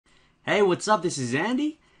Hey, what's up? This is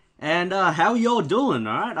Andy, and how are y'all doing?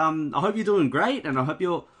 All right, I hope you're doing great, and I hope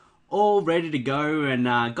you're all ready to go and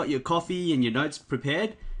got your coffee and your notes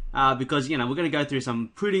prepared, because we're going to go through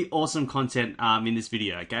some pretty awesome content in this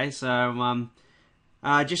video. Okay, so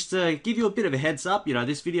just to give you a bit of a heads up,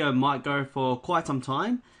 this video might go for quite some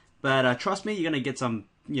time, but trust me, you're going to get some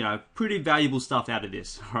pretty valuable stuff out of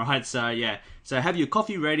this. All right, so yeah, so have your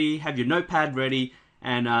coffee ready, have your notepad ready,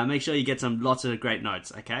 and make sure you get lots of great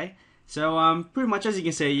notes. Okay. So pretty much as you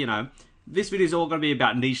can see, this video is all going to be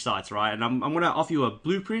about niche sites, right? And I'm going to offer you a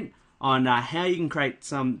blueprint on how you can create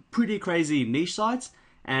some pretty crazy niche sites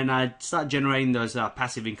and start generating those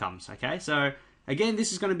passive incomes, okay? So again,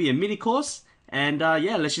 this is going to be a mini course, and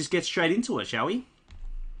yeah, let's just get straight into it, shall we?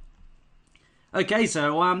 Okay,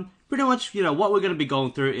 so pretty much, what we're going to be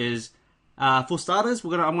going through is, for starters, I'm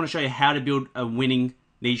going to show you how to build a winning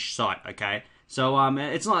niche site, okay? So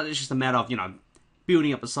it's just a matter of,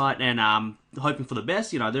 building up a site and hoping for the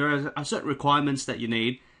best. There are certain requirements that you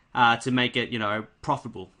need to make it,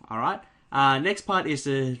 profitable. All right. Next part is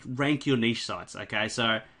to rank your niche sites. Okay.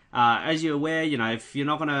 So as you're aware, if you're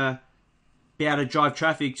not gonna be able to drive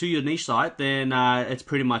traffic to your niche site, then it's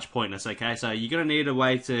pretty much pointless. Okay. So you're gonna need a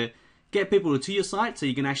way to get people to your site so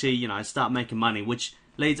you can actually, start making money, which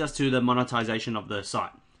leads us to the monetization of the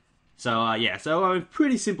site. So yeah. So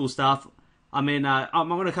pretty simple stuff. I mean, I'm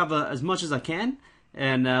going to cover as much as I can,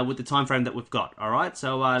 and with the time frame that we've got. All right,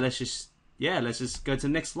 so let's just go to the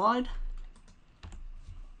next slide.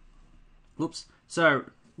 Oops. So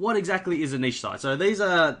what exactly is a niche site? So these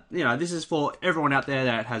are, this is for everyone out there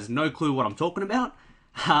that has no clue what I'm talking about.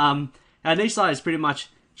 A niche site is pretty much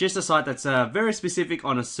just a site that's very specific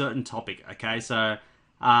on a certain topic. Okay, so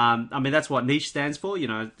I mean that's what niche stands for.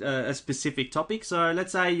 A specific topic. So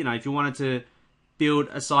let's say if you wanted to build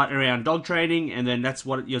a site around dog training, and then that's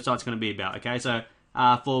what your site's going to be about. Okay, so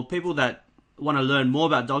for people that want to learn more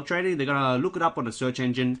about dog training, they're going to look it up on a search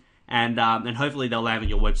engine, and hopefully they'll land on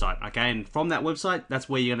your website. Okay, and from that website, that's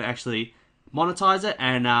where you're going to actually monetize it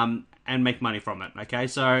and make money from it. Okay,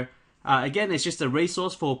 so again, it's just a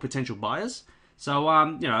resource for potential buyers. So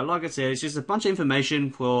like I said, it's just a bunch of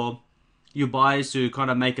information for your buyers to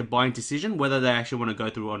kind of make a buying decision whether they actually want to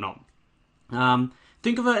go through or not.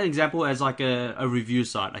 Think of an example as like a review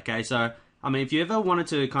site, okay? So, I mean, if you ever wanted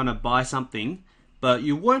to kind of buy something, but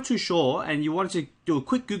you weren't too sure, and you wanted to do a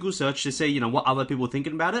quick Google search to see, what other people are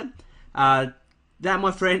thinking about it, that, my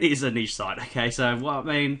friend, is a niche site, okay? So, well, I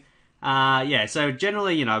mean, yeah, so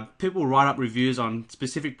generally, people write up reviews on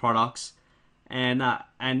specific products, and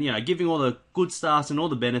giving all the good stuff and all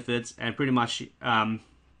the benefits, and pretty much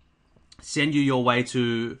send you your way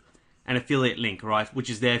to an affiliate link, right? Which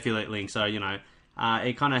is their affiliate link, so,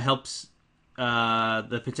 it kind of helps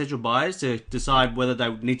the potential buyers to decide whether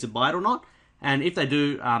they need to buy it or not. And if they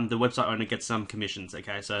do, the website owner gets some commissions.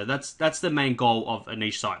 Okay, so that's the main goal of a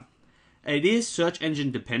niche site. It is search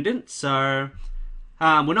engine dependent, so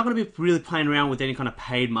we're not going to be really playing around with any kind of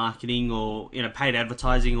paid marketing or paid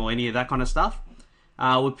advertising or any of that kind of stuff.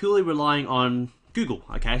 We're purely relying on Google.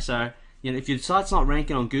 Okay, so if your site's not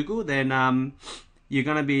ranking on Google, then you're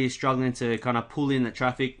going to be struggling to kind of pull in the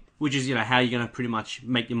traffic, which is how you're going to pretty much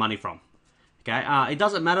make your money from. Okay, it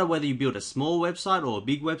doesn't matter whether you build a small website or a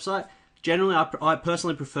big website. Generally, I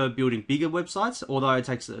personally prefer building bigger websites, although it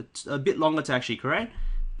takes a bit longer to actually create.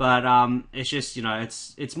 But it's just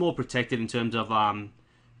it's more protected in terms of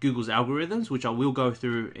Google's algorithms, which I will go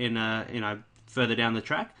through in further down the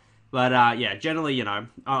track. But yeah, generally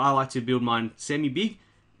I like to build mine semi-big.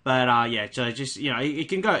 But yeah, so just it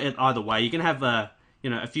can go either way. You can have a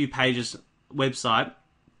few pages website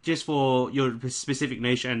just for your specific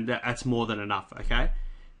niche, and that's more than enough, okay?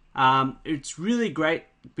 It's really great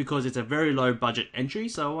because it's a very low budget entry,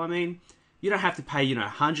 so I mean, you don't have to pay,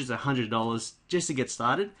 hundreds of $100 just to get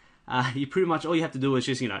started. You pretty much, all you have to do is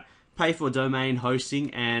just, pay for domain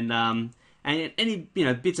hosting and any,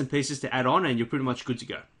 bits and pieces to add on, and you're pretty much good to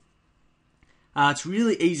go. It's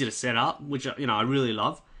really easy to set up, which, I really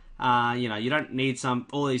love. You don't need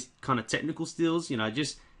all these kind of technical skills,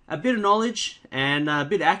 just a bit of knowledge and a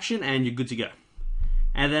bit of action, and you're good to go.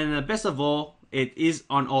 And then best of all, it is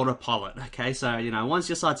on autopilot. Okay, so once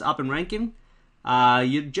your site's up and ranking,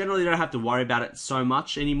 you generally don't have to worry about it so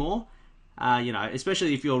much anymore.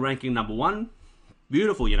 Especially if you're ranking #1,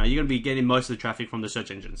 beautiful. You're going to be getting most of the traffic from the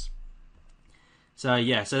search engines. So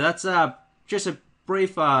yeah, so that's just a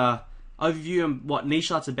brief overview of what niche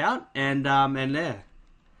site's about, and there,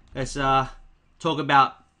 let's talk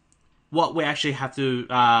about what we actually have to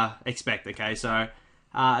expect. Okay, so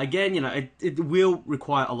again, it will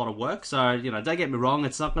require a lot of work. So don't get me wrong,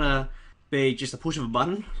 it's not gonna be just a push of a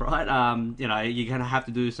button, right? You're gonna have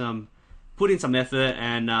to do some put in some effort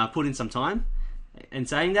and put in some time. And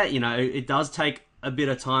saying that, it does take a bit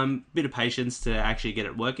of time, bit of patience to actually get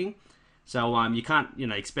it working. So you can't,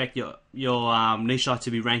 expect your niche site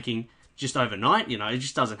to be ranking just overnight. It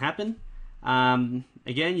just doesn't happen.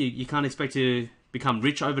 Again, you can't expect to become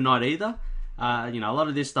rich overnight either. A lot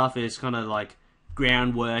of this stuff is kind of like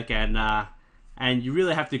groundwork, and you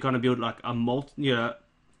really have to kind of build like a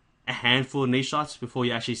handful of niche sites before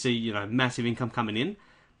you actually see massive income coming in.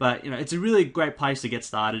 But it's a really great place to get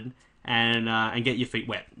started and get your feet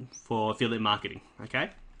wet for affiliate marketing. Okay.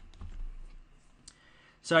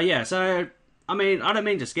 So yeah, I don't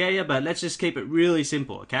mean to scare you, but let's just keep it really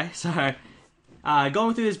simple. Okay. So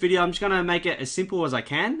going through this video, I'm just gonna make it as simple as I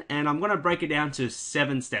can, and I'm gonna break it down to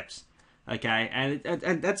 7 steps. Okay,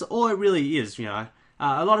 and that's all it really is. A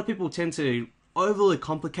lot of people tend to overly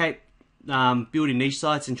complicate building niche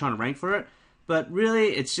sites and trying to rank for it, but really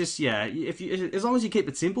it's just as long as you keep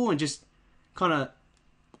it simple and just kind of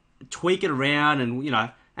tweak it around, and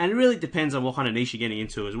and it really depends on what kind of niche you're getting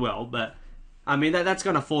into as well. But that's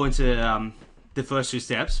going to fall into the first 2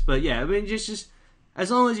 steps. But yeah, just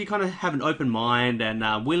as long as you kind of have an open mind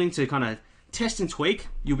and willing to kind of test and tweak,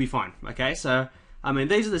 you'll be fine. Okay, so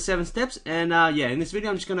these are the 7 steps, and in this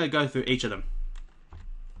video I'm just going to go through each of them.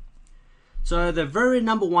 So the very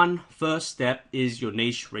number 1 first step is your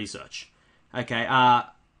niche research. Okay,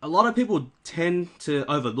 a lot of people tend to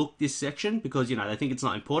overlook this section because they think it's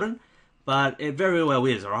not important, but it very well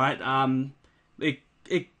is. All right,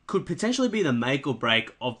 it could potentially be the make or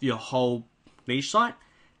break of your whole niche site,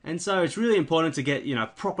 and so it's really important to get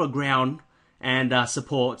proper ground and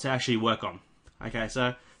support to actually work on. Okay,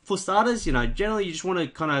 so for starters, generally you just want to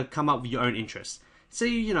kind of come up with your own interests.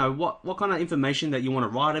 See, what kind of information that you want to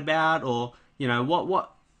write about, or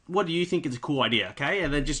what do you think is a cool idea? Okay,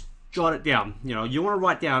 and then just jot it down. You want to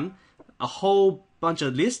write down a whole bunch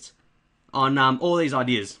of lists on all these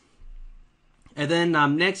ideas, and then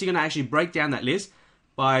next you're going to actually break down that list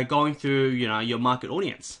by going through your market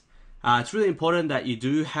audience. It's really important that you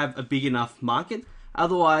do have a big enough market.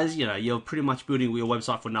 Otherwise, you're pretty much building your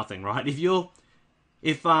website for nothing, right?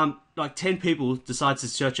 If like 10 people decide to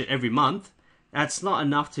search it every month, that's not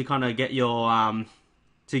enough to kind of get your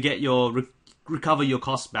recover your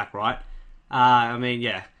costs back, right?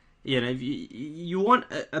 You want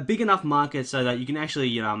a big enough market so that you can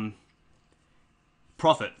actually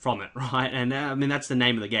profit from it, right? And that's the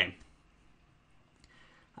name of the game.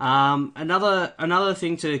 Another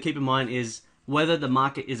thing to keep in mind is whether the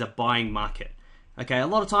market is a buying market. Okay, a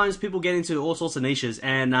lot of times people get into all sorts of niches,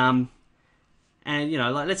 and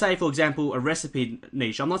like, let's say for example a recipe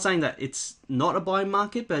niche. I'm not saying that it's not a buying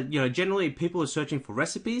market, but generally people are searching for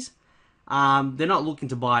recipes. They're not looking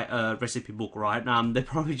to buy a recipe book, right? They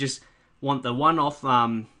probably just want the one-off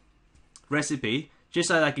recipe just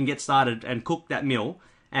so they can get started and cook that meal,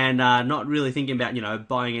 and not really thinking about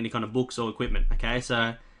buying any kind of books or equipment. Okay,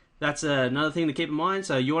 so that's another thing to keep in mind.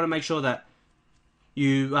 So you want to make sure that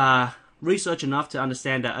you research enough to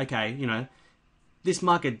understand that this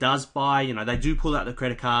market does buy. They do pull out the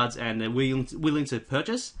credit cards and they're willing to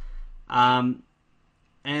purchase, and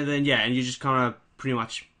then and you just kind of pretty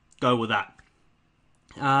much go with that.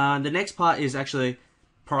 The next part is actually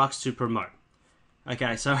products to promote.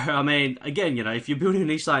 Okay, so again, if you're building a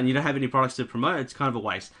niche site and you don't have any products to promote, it's kind of a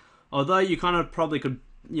waste. Although you kind of probably could,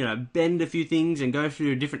 bend a few things and go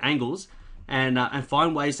through different angles and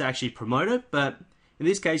find ways to actually promote it. But in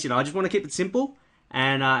this case, I just want to keep it simple,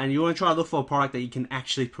 and you want to try to look for a product that you can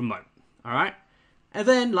actually promote. All right, and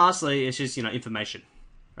then lastly, it's just information.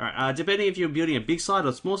 All right, depending if you're building a big site or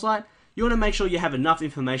a small site, you want to make sure you have enough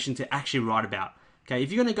information to actually write about. Okay,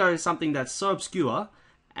 if you're going to go to something that's so obscure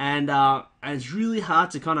and it's really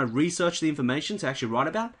hard to kind of research the information to actually write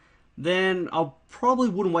about, then I'll probably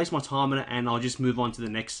wouldn't waste my time on it, and I'll just move on to the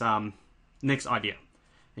next idea.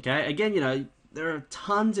 Okay, again, there are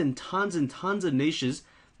tons and tons and tons of niches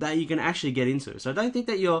that you can actually get into. So don't think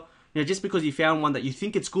that you're just because you found one that you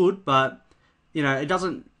think it's good, but it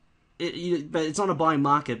doesn't. But it's not a buying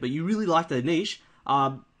market, but you really like the niche.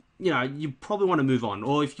 You probably want to move on.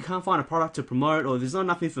 Or if you can't find a product to promote, or there's not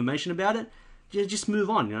enough information about it, just move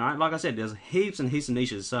on. Like I said, there's heaps and heaps of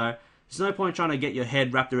niches. So there's no point trying to get your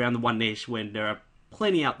head wrapped around the one niche when there are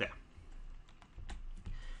plenty out there.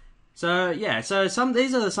 So yeah, these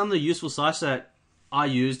are some of the useful sites that I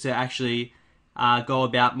use to actually go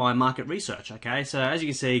about my market research. Okay, so as you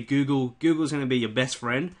can see, Google's going to be your best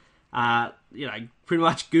friend. Pretty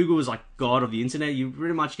much Google is like God of the internet. You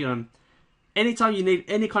pretty much anytime you need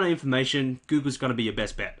any kind of information, Google's going to be your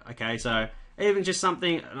best bet. Okay, so even just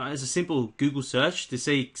something as a simple Google search to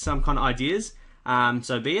see some kind of ideas,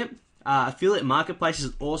 so be it. affiliate marketplace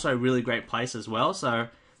is also a really great place as well. So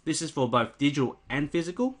this is for both digital and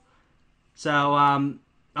physical. So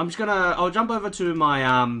I'll jump over to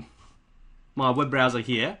my my web browser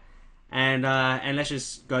here, and let's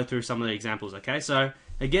just go through some of the examples. Okay, so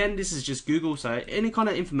again, this is just Google. So any kind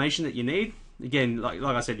of information that you need, again, like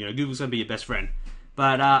I said, Google's gonna be your best friend.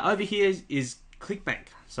 But over here is ClickBank.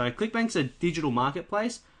 So ClickBank's a digital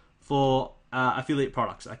marketplace for affiliate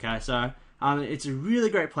products. Okay, so it's a really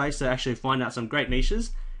great place to actually find out some great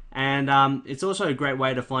niches, and it's also a great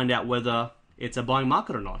way to find out whether it's a buying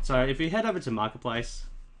market or not. So if you head over to Marketplace,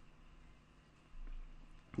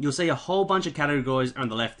 you'll see a whole bunch of categories on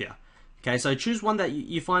the left here. Okay, so choose one that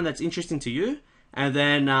you find that's interesting to you, and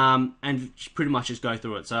then and pretty much just go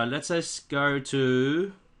through it. So let's go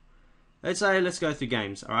through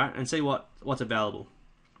games, all right, and see what's available.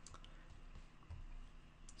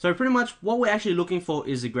 So pretty much what we're actually looking for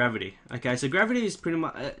is the gravity. Okay, so gravity is pretty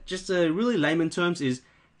much, just really layman terms, is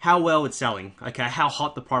how well it's selling. Okay, how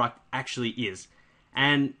hot the product actually is.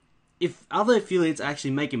 And if other affiliates are actually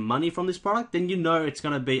making money from this product, then it's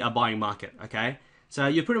going to be a buying market. Okay, so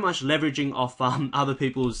you're pretty much leveraging off other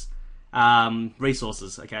people's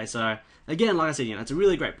resources. Okay, so again, like I said, it's a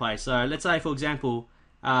really great place. So let's say, for example,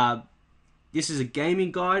 this is a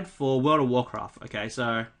gaming guide for World of Warcraft. Okay,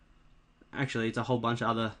 so actually it's a whole bunch of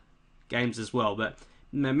other games as well, but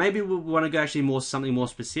maybe we want to go actually something more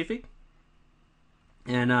specific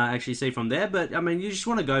and actually see from there. But I mean, you just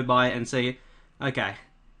want to go by and see, okay,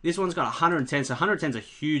 this one's got 110, so 110 is a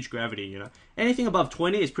huge gravity. Anything above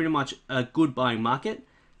 20 is pretty much a good buying market.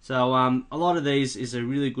 So a lot of these is a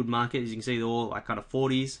really good market. As you can see, they're all like kind of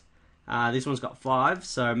 40s. This one's got 5,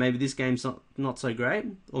 so maybe this game's not so great,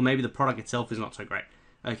 or maybe the product itself is not so great.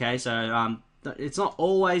 Okay, so it's not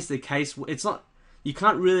always the case. You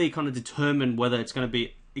can't really kind of determine whether it's going to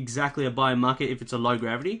be exactly a buying market if it's a low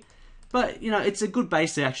gravity, but it's a good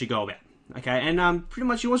base to actually go about. Okay, and pretty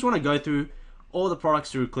much you always want to go through all the products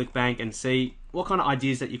through ClickBank and see what kind of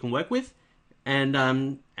ideas that you can work with, and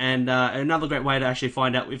another great way to actually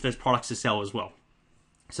find out if there's products to sell as well.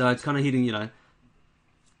 So it's kind of hitting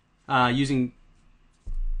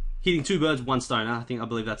hitting two birds with one stone. I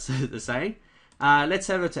believe that's the saying. Let's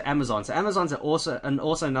head over to Amazon. So Amazon's also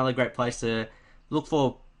another great place to look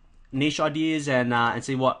for niche ideas and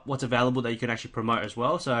see what's available that you can actually promote as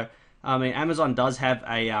well. So I mean, Amazon does have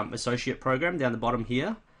a associate program down the bottom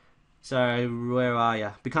here. So where are you?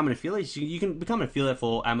 Become an affiliate. You can become an affiliate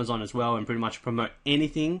for Amazon as well and pretty much promote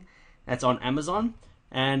anything that's on Amazon.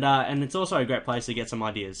 And it's also a great place to get some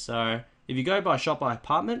ideas. So if you go by shop by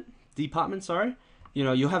department, sorry,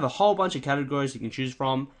 you'll have a whole bunch of categories you can choose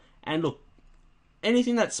from. And look,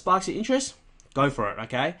 anything that sparks your interest, go for it.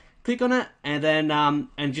 Okay, click on it and then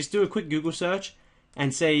and just do a quick Google search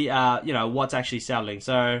and see what's actually selling.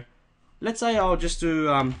 So let's say I'll just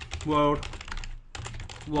do World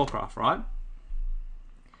Warcraft, right?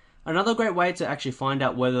 Another great way to actually find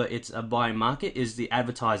out whether it's a buying market is the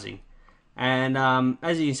advertising. And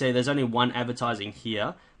as you can see, there's only one advertising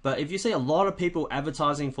here. But if you see a lot of people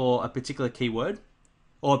advertising for a particular keyword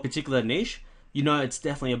or a particular niche, it's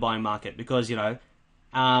definitely a buying market, because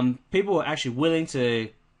people are actually willing to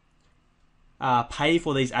pay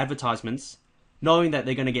for these advertisements, knowing that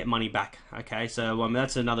they're going to get money back. Okay, so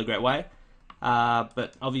that's another great way.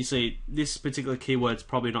 But obviously, this particular keyword's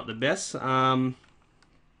probably not the best.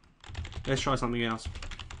 Let's try something else.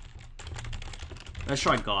 Let's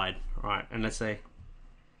try guide, right? And let's see.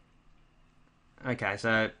 Okay,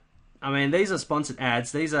 so I mean, these are sponsored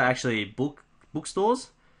ads. These are actually bookstores,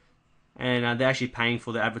 and they're actually paying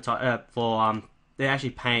for the they're actually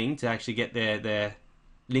paying to actually get their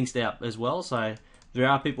links there as well. So there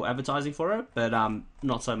are people advertising for it, but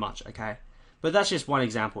not so much. Okay, but that's just one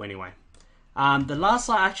example anyway. The last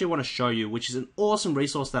site I actually want to show you, which is an awesome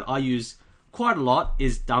resource that I use quite a lot,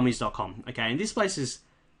 is dummies.com. Okay, and this place is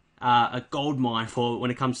a gold mine for when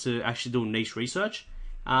it comes to actually doing niche research.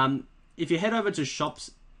 If you head over to Shop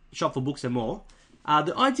for Books and More,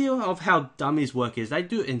 the idea of how dummies work is they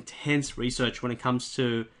do intense research when it comes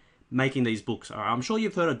to making these books. All right? I'm sure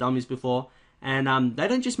you've heard of dummies before, and they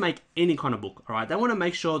don't just make any kind of book. All right, they want to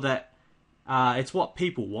make sure that it's what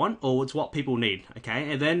people want or it's what people need.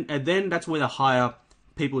 Okay, and then that's where they hire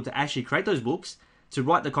people to actually create those books, to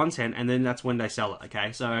write the content, and then that's when they sell it.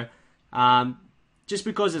 Okay, so just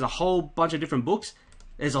because there's a whole bunch of different books,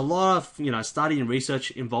 there's a lot of study and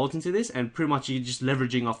research involved into this, and pretty much you're just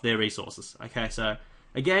leveraging off their resources. Okay, so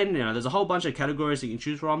again, there's a whole bunch of categories that you can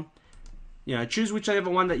choose from. Choose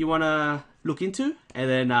whichever one that you want to look into, and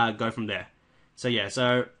then go from there. So yeah,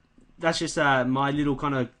 so that's just my little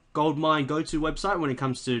kind of gold mine go-to website when it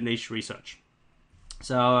comes to niche research.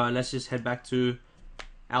 So let's just head back to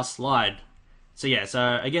our slide. So yeah,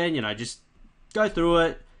 so again, just go through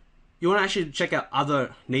it. You want to actually check out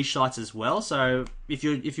other niche sites as well. So if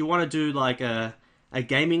you want to do like a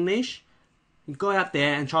gaming niche, go out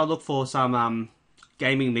there and try to look for some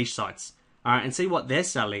gaming niche sites. All right, and see what they're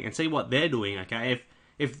selling and see what they're doing. Okay,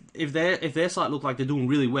 if their site look like they're doing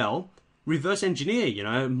really well, reverse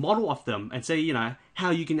engineer, model off them and see how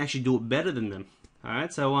you can actually do it better than them. All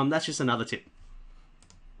right, so that's just another tip.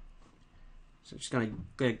 So just gonna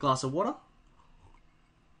get a glass of water.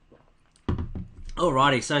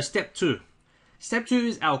 Alrighty, so step 2. Step 2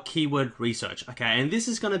 is our keyword research. Okay, and this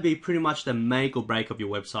is going to be pretty much the make or break of your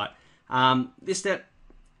website. This step,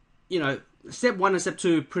 step 1 and step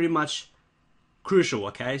 2 pretty much crucial.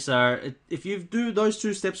 Okay, so if you do those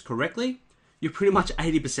 2 steps correctly, you're pretty much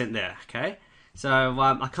 80% there. Okay, so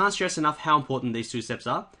I can't stress enough how important these 2 steps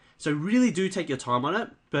are. So really do take your time on it.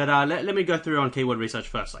 But let me go through on keyword research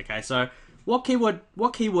first. Okay, so what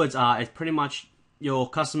keywords are is pretty much your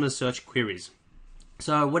customers' search queries.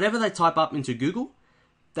 So whatever they type up into Google,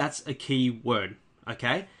 that's a keyword,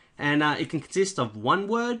 okay? And it can consist of 1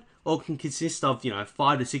 word or it can consist of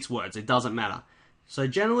 5 to 6 words. It doesn't matter. So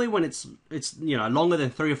generally, when it's longer than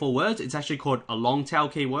 3 or 4 words, it's actually called a long tail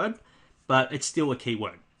keyword, but it's still a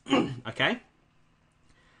keyword, okay?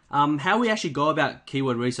 How we actually go about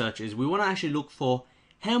keyword research is we want to actually look for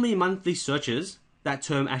how many monthly searches that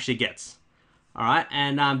term actually gets. All right,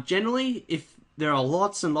 and generally, if there are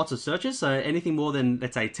lots and lots of searches, so anything more than,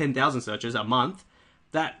 let's say, 10,000 searches a month,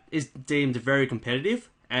 that is deemed very competitive,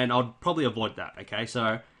 and I'd probably avoid that. Okay,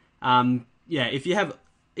 so yeah, if you have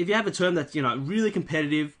a term that's really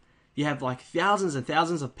competitive, you have like thousands and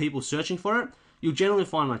thousands of people searching for it, you'll generally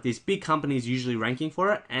find like these big companies usually ranking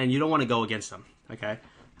for it, and you don't want to go against them. Okay,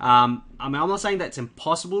 I mean, I'm not saying that it's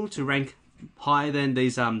impossible to rank higher than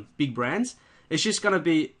these big brands. It's just going to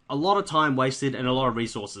be a lot of time wasted and a lot of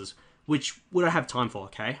resources, which we don't have time for,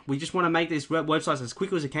 okay? We just want to make these websites as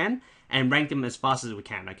quick as we can and rank them as fast as we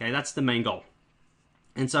can, okay? That's the main goal.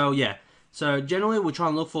 And so, yeah. So, generally, we'll try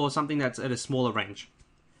and look for something that's at a smaller range.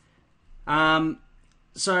 So,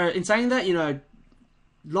 in saying that,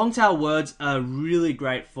 long tail words are really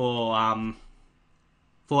great for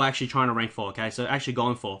actually trying to rank for, okay? So, actually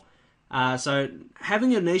going for. So,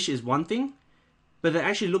 having your niche is one thing, but then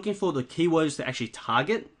actually looking for the keywords to actually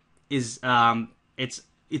target is,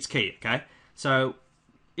 it's key, okay? So,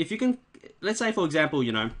 if you can, let's say, for example,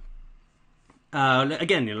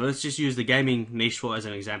 again, let's just use the gaming niche as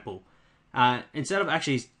an example. Instead of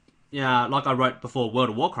actually, like I wrote before,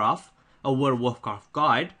 World of Warcraft, or World of Warcraft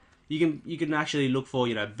guide, you can actually look for,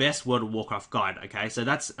 best World of Warcraft guide, okay? So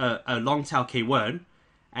that's a long tail keyword,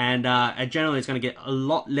 and generally it's going to get a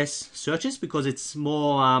lot less searches because it's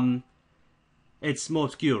more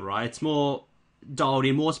obscure, right? It's more dialed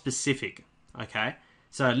in, more specific, okay?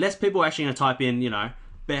 So less people are actually going to type in,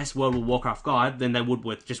 best World of Warcraft guide than they would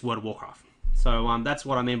with just World of Warcraft. So that's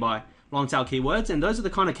what I mean by long tail keywords, and those are the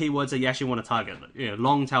kind of keywords that you actually want to target,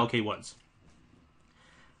 long tail keywords.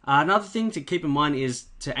 Another thing to keep in mind is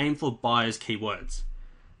to aim for buyers' keywords.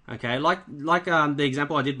 Okay, like the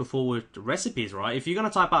example I did before with recipes, right? If you're going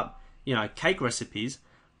to type up, cake recipes,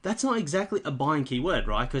 that's not exactly a buying keyword,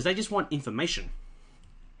 right? Because they just want information.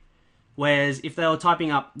 Whereas if they were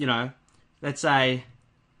typing up, let's say,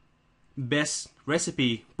 best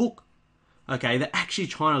recipe book, okay, they're actually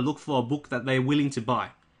trying to look for a book that they're willing to buy.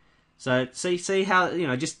 So see how,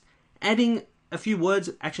 just adding a few words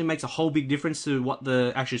actually makes a whole big difference to what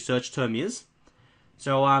the actual search term is.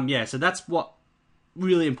 So yeah, so that's what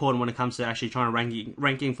really important when it comes to actually trying to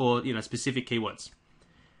ranking for specific keywords.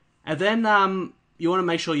 And then you want to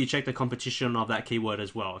make sure you check the competition of that keyword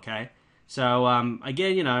as well, okay? So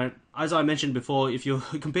again, as I mentioned before, if you're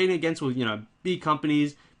competing against with big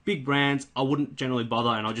companies, big brands, I wouldn't generally bother,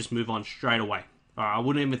 and I'll just move on straight away. I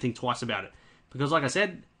wouldn't even think twice about it, because like I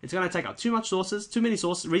said, it's going to take up too many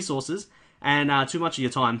resources, and too much of your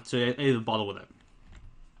time to even bother with it.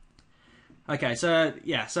 Okay, so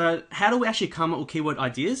yeah, so how do we actually come up with keyword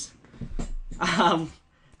ideas? I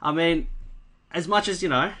mean, as much as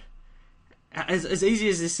as easy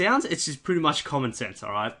as this sounds, it's just pretty much common sense,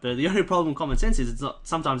 all right? The only problem with common sense is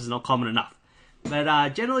sometimes it's not common enough.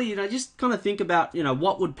 But generally, just kind of think about,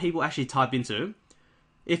 what would people actually type into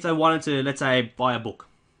if they wanted to, let's say, buy a book,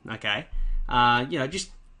 okay? Just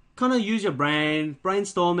kind of use your brain,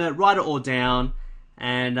 brainstorm it, write it all down,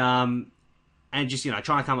 and just, try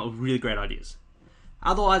to come up with really great ideas.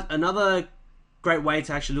 Otherwise, another great way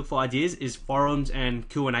to actually look for ideas is forums and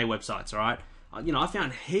Q&A websites, all right? I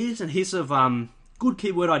found heaps and heaps of good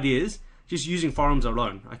keyword ideas just using forums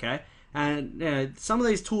alone, okay? And some of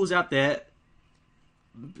these tools out there,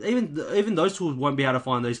 even those tools won't be able to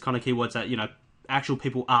find these kind of keywords that actual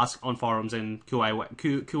people ask on forums and Q&A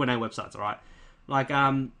websites. All right, like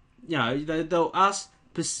they'll ask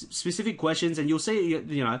specific questions, and you'll see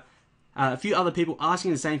a few other people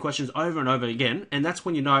asking the same questions over and over again, and that's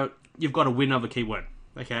when you've got a win of a keyword.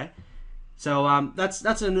 Okay, so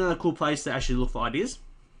that's another cool place to actually look for ideas.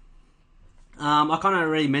 I kind of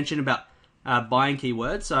already mentioned about buying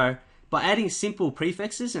keywords. So by adding simple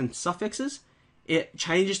prefixes and suffixes, it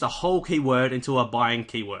changes the whole keyword into a buying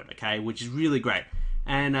keyword. Okay, which is really great.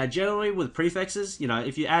 And generally with prefixes,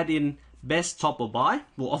 if you add in best, top, or buy,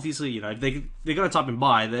 well, obviously, if they're going to type in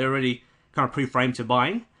buy, they're already kind of pre-framed to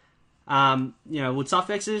buying. With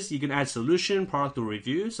suffixes, you can add solution, product, or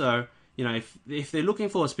review. So, if they're looking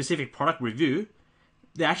for a specific product review,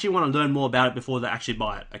 they actually want to learn more about it before they actually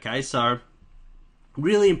buy it. Okay, so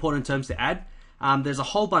really important terms to add. There's a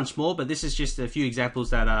whole bunch more, but this is just a few examples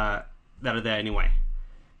that are there anyway.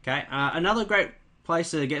 Okay, another great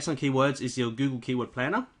place to get some keywords is your Google Keyword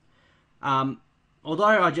Planner. Although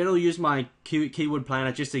I generally use my keyword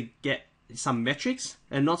planner just to get some metrics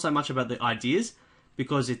and not so much about the ideas,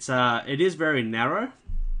 because it is very narrow,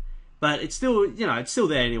 but it's still it's still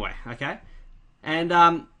there anyway. Okay, and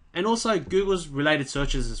also Google's related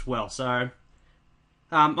searches as well. So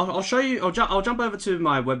I'll show you. I'll jump over to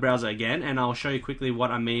my web browser again, and I'll show you quickly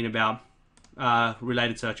what I mean about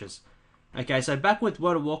related searches. Okay, so back with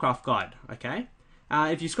World of Warcraft guide. Okay,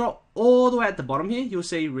 if you scroll all the way at the bottom here, you'll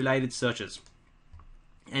see related searches.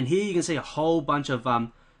 And here you can see a whole bunch of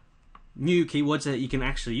new keywords that you can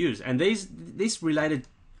actually use. And these related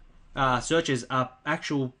searches are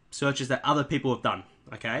actual searches that other people have done.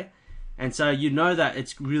 Okay, and so that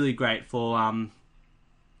it's really great for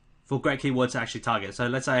great keywords to actually target. So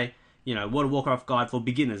let's say World of Warcraft guide for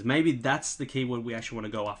beginners. Maybe that's the keyword we actually want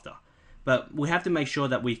to go after. But we have to make sure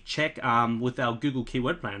that we check with our Google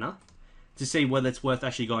Keyword Planner to see whether it's worth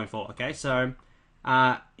actually going for. Okay, so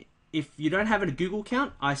if you don't have a Google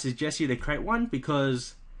account, I suggest you to create one,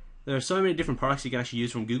 because there are so many different products you can actually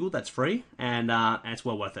use from Google that's free, and it's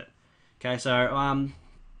well worth it. Okay, so I'm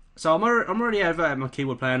already over at my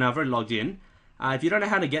Keyword Planner. I've already logged in. If you don't know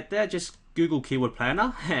how to get there, just Google Keyword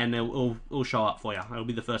Planner, and it'll show up for you. It'll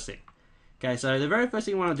be the first thing. Okay, so the very first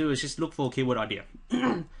thing you want to do is just look for a keyword idea.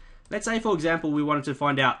 Let's say, for example, we wanted to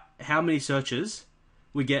find out how many searches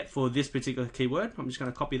we get for this particular keyword. I'm just going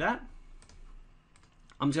to copy that.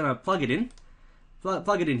 I'm just going to plug it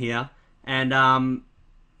in here, and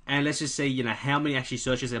let's just see, how many actually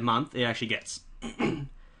searches a month it actually gets.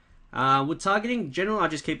 With targeting, generally, I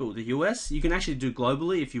just keep it with the US. You can actually do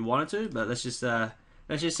globally if you wanted to, but let's just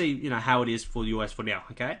see, how it is for the US for now.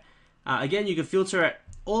 Okay. Again, you can filter it.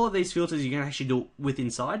 All of these filters you can actually do with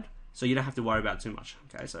inside, so you don't have to worry about it too much.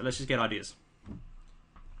 Okay. So let's just get ideas.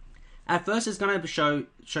 At first, it's going to show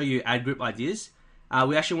you ad group ideas.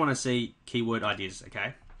 We actually want to see keyword ideas.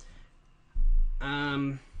 Okay.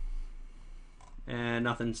 And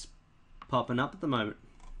nothing's popping up at the moment.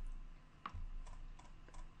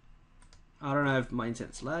 I don't know if my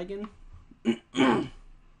internet's lagging. Oh,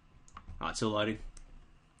 it's still loading.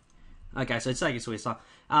 Okay, so it's taking its sweet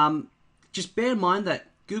time. Just bear in mind that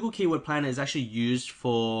Google Keyword Planner is actually used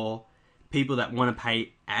for people that want to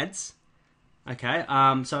pay ads. Okay,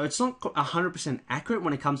 so it's not 100% accurate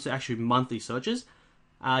when it comes to actually monthly searches.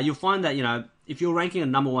 You'll find that, if you're ranking a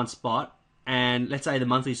 #1 spot, and let's say the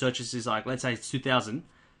monthly searches is like, let's say it's 2,000,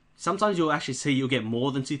 sometimes you'll actually see you'll get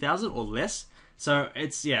more than 2,000 or less. So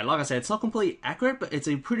it's, like I said, it's not completely accurate, but it's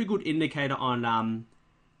a pretty good indicator on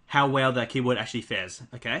how well that keyword actually fares.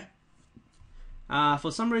 Okay.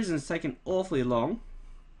 For some reason, it's taken awfully long.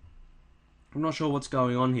 I'm not sure what's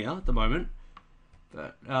going on here at the moment,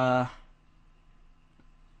 but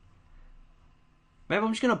maybe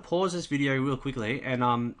I'm just going to pause this video real quickly, and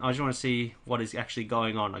I just want to see what is actually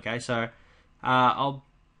going on. Okay, so I'm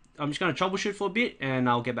just going to troubleshoot for a bit, and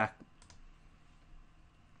I'll get back.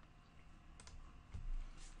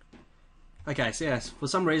 Okay, so yes, for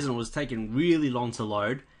some reason it was taking really long to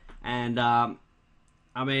load, and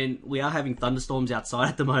I mean, we are having thunderstorms outside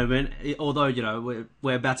at the moment, although,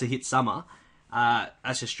 we're about to hit summer.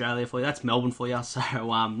 That's Australia for you, that's Melbourne for you, so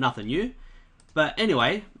nothing new. But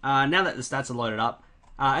anyway, now that the stats are loaded up,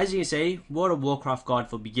 as you can see, World of Warcraft guide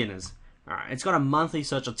for beginners. Alright, it's got a monthly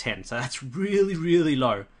search of 10, so that's really, really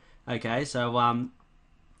low. Okay, so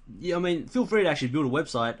yeah, I mean, feel free to actually build a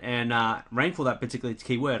website and rank for that particular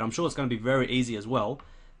keyword. I'm sure it's going to be very easy as well,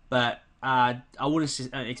 but I wouldn't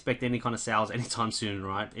expect any kind of sales anytime soon,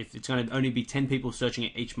 right? If it's going to only be 10 people searching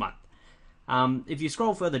it each month. If you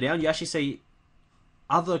scroll further down, you actually see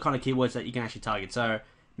other kind of keywords that you can actually target. So,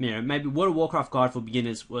 maybe World of Warcraft guide for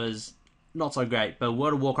beginners was not so great. But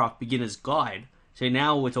World of Warcraft Beginner's Guide, so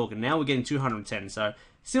now we're getting 210. So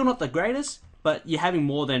still not the greatest, but you're having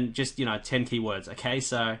more than just 10 keywords. Okay,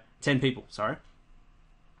 so 10 people, sorry.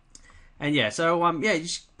 And yeah, so yeah,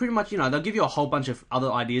 just pretty much they'll give you a whole bunch of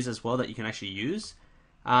other ideas as well that you can actually use.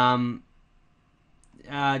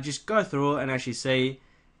 Just go through it and actually see,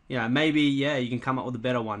 maybe you can come up with a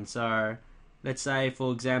better one. So let's say,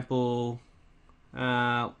 for example,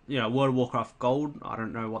 World of Warcraft Gold. I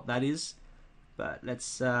don't know what that is, but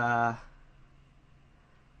let's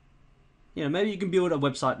maybe you can build a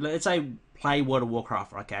website. Let's say play World of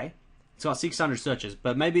Warcraft. Okay, it's got 600 searches,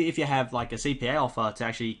 but maybe if you have like a CPA offer to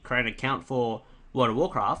actually create an account for World of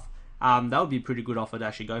Warcraft, that would be a pretty good offer to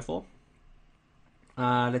actually go for.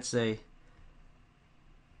 Let's see.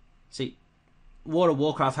 World of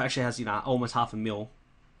Warcraft actually has almost 500,000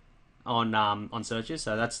 on searches,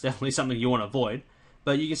 so that's definitely something you want to avoid.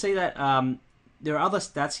 But you can see that there are other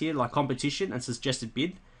stats here like competition and suggested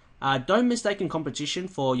bid. Don't mistake competition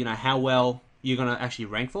for how well you're gonna actually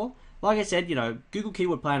rank for. Like I said, Google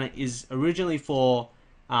Keyword Planner is originally for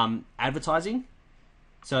advertising.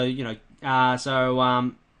 So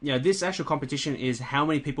this actual competition is how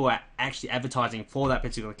many people are actually advertising for that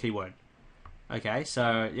particular keyword. Okay,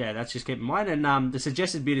 so yeah, that's just keep in mind. And the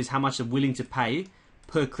suggested bid is how much they're willing to pay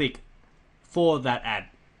per click for that ad.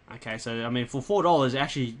 Okay, so I mean, for $4, they're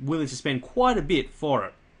actually willing to spend quite a bit for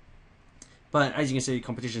it. But as you can see, the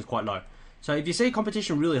competition is quite low. So if you see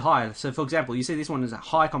competition really high, so for example, you see this one is a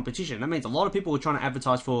high competition, that means a lot of people are trying to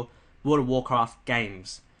advertise for World of Warcraft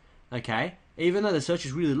games. Okay, even though the search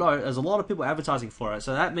is really low, there's a lot of people advertising for it.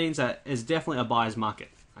 So that means that it's definitely a buyer's market.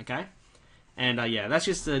 Okay, and yeah, that's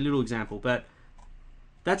just a little example, but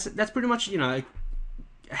that's pretty much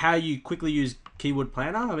how you quickly use Keyword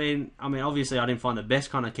Planner. I mean, obviously I didn't find the best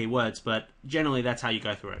kind of keywords, but generally that's how you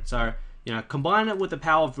go through it. So combine it with the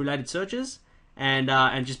power of related searches, and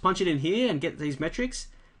just punch it in here and get these metrics.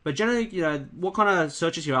 But generally, what kind of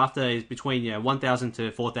searches you're after is between 1,000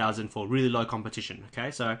 to 4,000 for really low competition.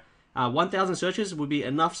 Okay, so 1,000 searches would be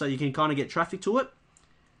enough so you can kind of get traffic to it.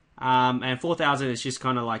 And 4,000 is just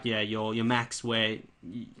kind of like your max, where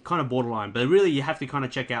you kind of borderline. But really, you have to kind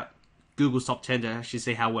of check out Google's top 10 to actually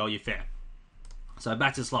see how well you fare. So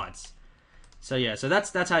back to slides. So yeah, so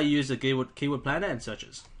that's how you use the keyword planner and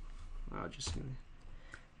searches.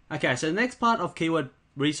 Okay, so the next part of keyword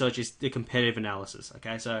research is the competitive analysis.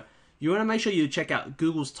 Okay, so you want to make sure you check out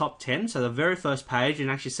Google's top 10, so the very first page,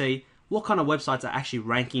 and actually see what kind of websites are actually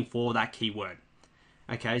ranking for that keyword.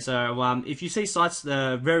 Okay, so if you see sites that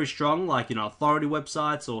are very strong, like authority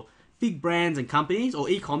websites or big brands and companies or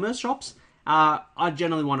e-commerce shops, I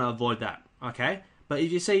generally want to avoid that. Okay, but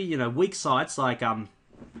if you see weak sites like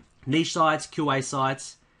niche sites, QA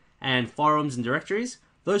sites, and forums and directories,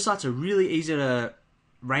 those sites are really easy to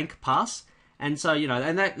rank past. And so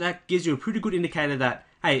and that gives you a pretty good indicator that,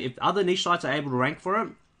 hey, if other niche sites are able to rank for it,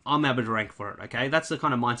 I'm able to rank for it. Okay, that's the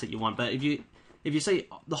kind of mindset you want. But if you see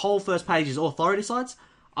the whole first page is all authority sites,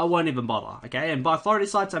 I won't even bother. Okay, and by authority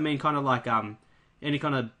sites I mean kind of like any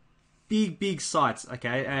kind of big sites.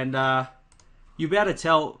 Okay, and you'll be able to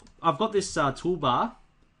tell. I've got this toolbar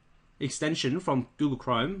extension from Google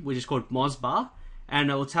Chrome, which is called Mozbar,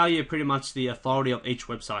 and it will tell you pretty much the authority of each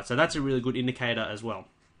website. So that's a really good indicator as well.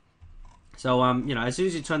 So as soon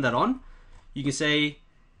as you turn that on, you can see,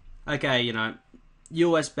 okay,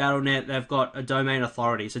 US Battle.net, they've got a domain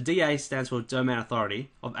authority. So DA stands for domain authority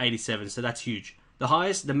of 87. So that's huge.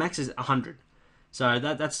 The max is 100. So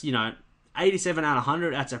that's 87 out of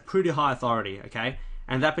 100. That's a pretty high authority. Okay,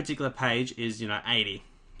 and that particular page is 80.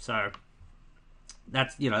 So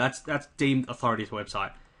that's that's deemed authority to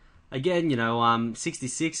website. Again,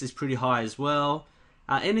 66 is pretty high as well.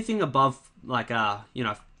 Anything above like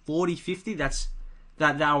 40, 50, that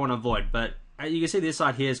I want to avoid. But you can see this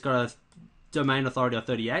site here has got a domain authority of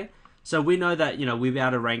 38. So we know that we'll be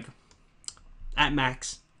able to rank at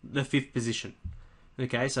max the 5th position.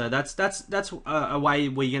 Okay, so that's a way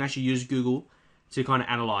where you can actually use Google to kind of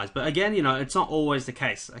analyze. But again, it's not always the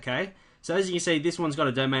case. Okay, so as you can see, this one's got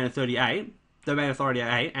a domain of 38, domain authority of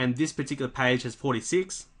 8, and this particular page has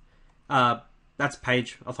 46. That's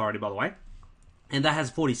page authority, by the way, and that has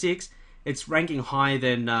 46. It's ranking higher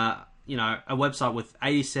than a website with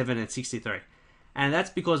 87 and 63, and that's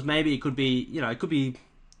because maybe it could be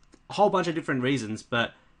a whole bunch of different reasons.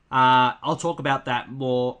 But I'll talk about that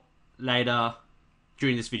more later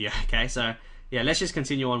during this video. Okay, so yeah, let's just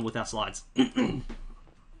continue on with our slides.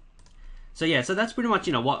 So yeah, so that's pretty much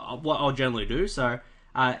what I'll generally do. So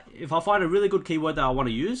if I find a really good keyword that I want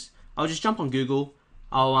to use, I'll just jump on Google.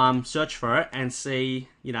 I'll search for it and see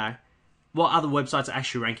what other websites are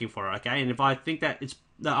actually ranking for it. Okay, and if I think that it's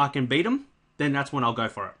that I can beat them, then that's when I'll go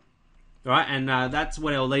for it. All right, and that's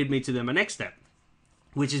what will lead me to my next step,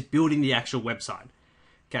 which is building the actual website.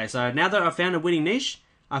 Okay, so now that I've found a winning niche,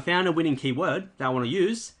 I found a winning keyword that I want to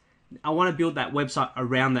use, I want to build that website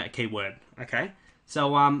around that keyword. Okay,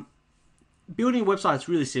 so building a website is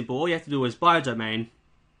really simple. All you have to do is buy a domain,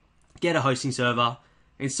 get a hosting server,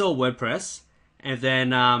 install WordPress, and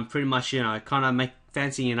then pretty much, kind of make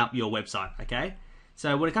fancying up your website. Okay,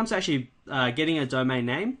 so when it comes to actually getting a domain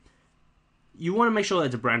name, you want to make sure that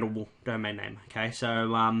it's a brandable domain name. Okay,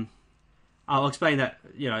 so I'll explain that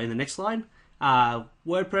in the next slide.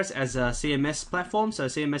 WordPress as a CMS platform. So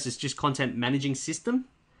CMS is just content managing system.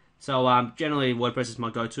 So generally WordPress is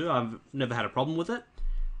my go-to. I've never had a problem with it.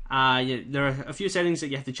 There are a few settings that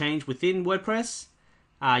you have to change within WordPress.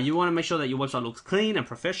 You want to make sure that your website looks clean and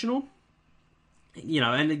professional.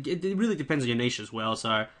 And it really depends on your niche as well.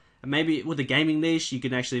 So maybe with a gaming niche, you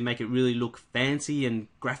can actually make it really look fancy and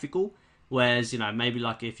graphical. Whereas, maybe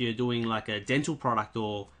like if you're doing like a dental product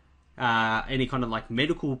or any kind of like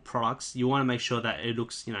medical products, you want to make sure that it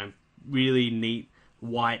looks, really neat,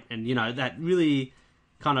 white, and, that really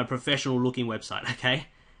kind of professional looking website, okay?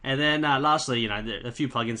 And then lastly, there are a few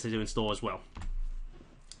plugins to install as well.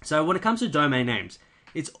 So when it comes to domain names,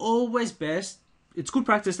 it's always best, it's good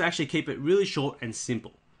practice to actually keep it really short and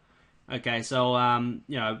simple. Okay, so,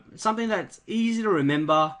 something that's easy to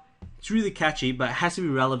remember, it's really catchy, but it has to be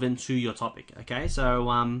relevant to your topic, okay? So,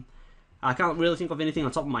 I can't really think of anything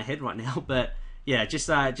on top of my head right now, but yeah,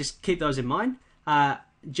 just keep those in mind.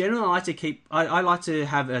 Generally, I like to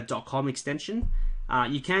have a .com extension.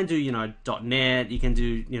 You can do, .net, you can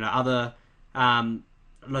do, other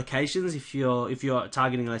locations. If you're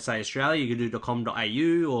targeting, let's say, Australia, you can do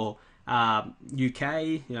 .com.au or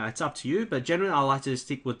UK, it's up to you, but generally I like to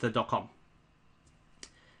stick with the .com.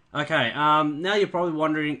 Okay, now you're probably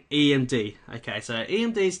wondering EMD. Okay, so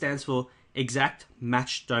EMD stands for Exact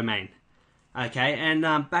Match Domain. Okay, and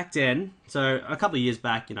back then, so a couple of years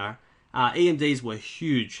back, EMDs were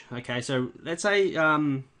huge. Okay, so let's say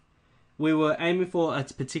we were aiming for a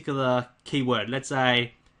particular keyword. Let's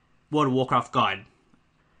say World of Warcraft guide.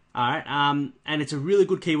 All right, and it's a really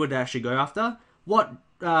good keyword to actually go after. What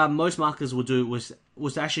most marketers will do was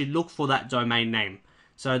to actually look for that domain name.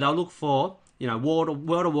 So they'll look for World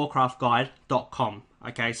of Warcraft guide.com.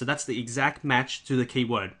 Okay, so that's the exact match to the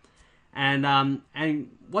keyword. And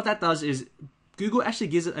what that does is Google actually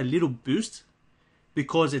gives it a little boost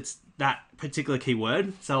because it's that particular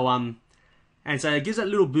keyword. So and so it gives it a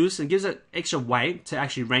little boost and gives it extra weight to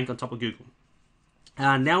actually rank on top of Google.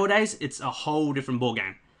 Nowadays, it's a whole different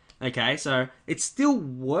ballgame. Okay, so it still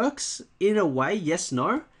works in a way, yes,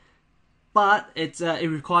 no, but it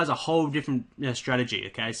requires a whole different strategy.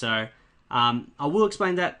 Okay, so I will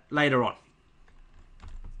explain that later on.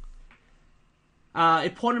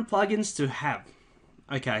 Important plugins to have.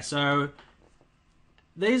 Okay, so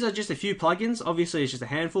these are just a few plugins. Obviously, it's just a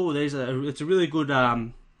handful. It's a really good, a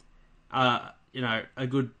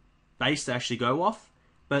good base to actually go off.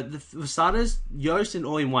 But for starters, Yoast and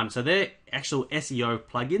All-in-One. So they're actual SEO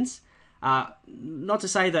plugins. Not to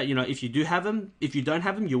say that if you do have them, if you don't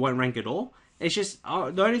have them, you won't rank at all. It's just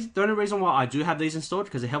the only reason why I do have these installed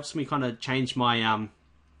because it helps me kind of change my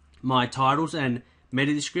my titles and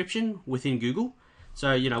meta description within Google.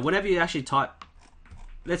 So, whenever you actually type,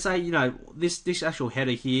 let's say, this actual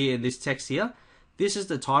header here and this text here, this is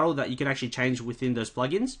the title that you can actually change within those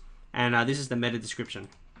plugins, and this is the meta description.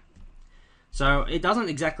 So it doesn't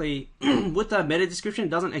exactly, with the meta description,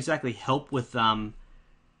 it doesn't exactly help with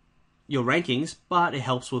your rankings, but it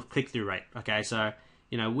helps with click-through rate. Okay, so,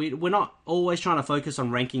 we're not always trying to focus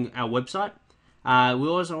on ranking our website. We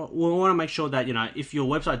want to make sure that, if your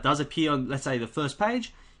website does appear on, let's say, the first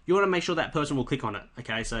page, you want to make sure that person will click on it.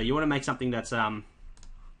 Okay, so you want to make something that's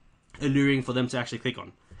alluring for them to actually click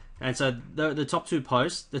on. And so the top two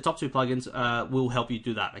posts, the top two plugins will help you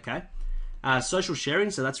do that. Okay, social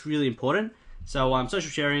sharing, so that's really important. So social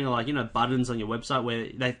sharing are like buttons on your website where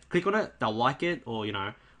they click on it, they'll like it, or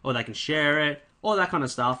or they can share it, all that kind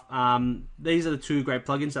of stuff. These are the two great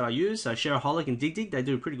plugins that I use. So Shareaholic and DigDig, they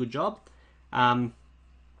do a pretty good job.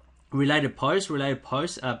 Related posts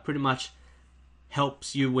pretty much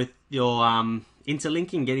helps you with your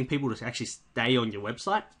interlinking, getting people to actually stay on your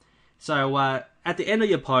website. So at the end of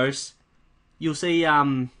your post, you'll see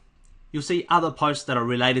other posts that are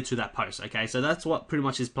related to that post. Okay, so that's what pretty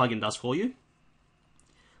much this plugin does for you.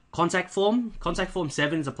 Contact Form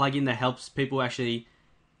 7 is a plugin that helps people actually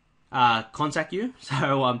contact you.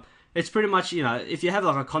 So it's pretty much if you have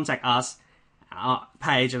like a contact us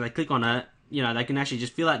page and they click on it, they can actually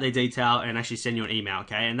just fill out their detail and actually send you an email.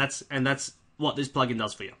 Okay, and that's what this plugin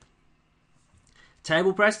does for you.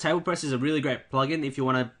 TablePress is a really great plugin if you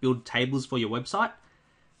want to build tables for your website.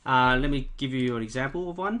 Let me give you an example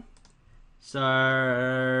of one.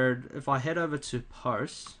 So if I head over to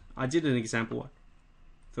posts, I did an example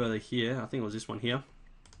further here. I think it was this one here.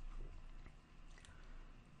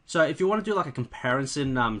 So if you want to do like a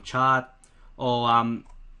comparison chart or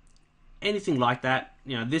anything like that,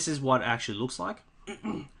 you know, this is what it actually looks like.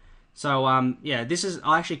 So yeah,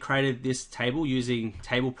 I actually created this table using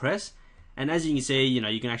TablePress, and as you can see, you know,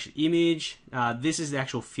 you can actually image. This is the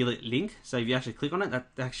actual affiliate link. So if you actually click on it, that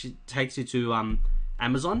actually takes you to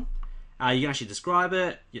Amazon. You can actually describe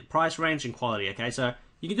it, your price range and quality. Okay, so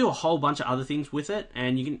you can do a whole bunch of other things with it,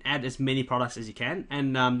 and you can add as many products as you can.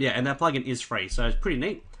 And yeah, and that plugin is free, so it's pretty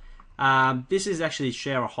neat. This is actually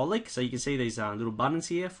Shareaholic, so you can see these little buttons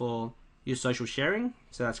here for your social sharing,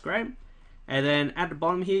 so that's great. And then at the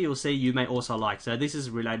bottom here, you'll see you may also like. So this is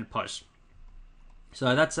related posts.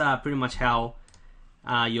 So that's pretty much how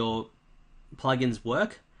your plugins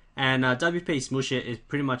work. And WP Smoosher is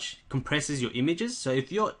pretty much compresses your images. So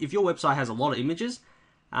if your website has a lot of images,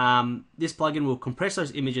 this plugin will compress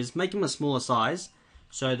those images, make them a smaller size,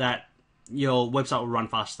 so that your website will run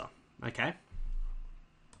faster. Okay.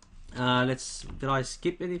 Did I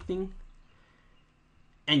skip anything?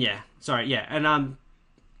 And yeah, sorry, yeah, and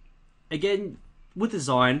again, with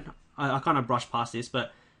design, I kind of brushed past this,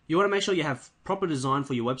 but you want to make sure you have proper design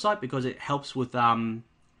for your website, because it helps with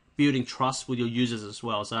building trust with your users as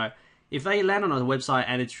well. So if they land on a website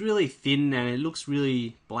and it's really thin and it looks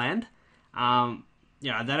really bland,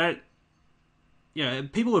 you know, they don't, you know,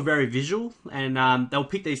 people are very visual, and they'll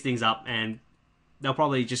pick these things up and they'll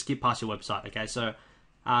probably just skip past your website. Okay, so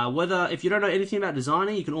if you don't know anything about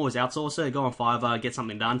designing, you can always outsource it, go on Fiverr, get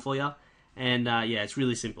something done for you, and yeah, it's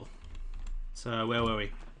really simple. So where were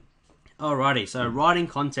we? Alrighty, so writing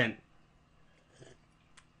content.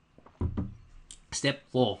 Step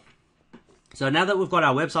 4. So now that we've got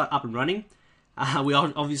our website up and running, we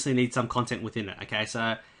obviously need some content within it. Okay,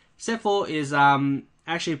 so step 4 is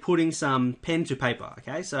actually putting some pen to paper.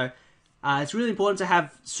 Okay, so it's really important to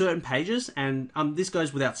have certain pages, and this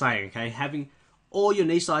goes without saying. Okay, having all your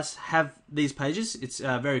niche sites have these pages, it's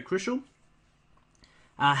very crucial.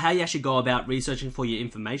 How you actually go about researching for your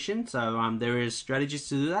information. So there is strategies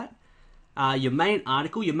to do that. Your main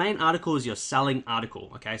article is your selling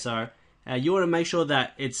article. Okay, so you want to make sure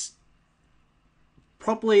that it's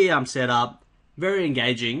properly set up, very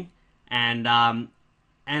engaging, and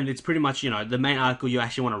it's pretty much, you know, the main article you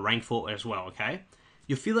actually want to rank for as well. Okay,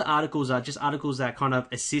 your filler articles are just articles that kind of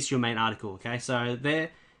assist your main article. Okay, so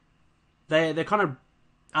they're kind of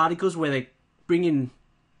articles where they bring in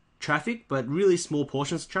traffic, but really small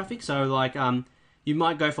portions of traffic. So like you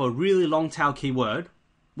might go for a really long tail keyword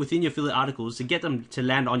within your affiliate articles to get them to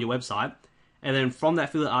land on your website, and then from that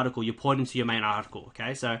affiliate article you point into your main article.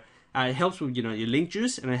 Okay, so it helps with, you know, your link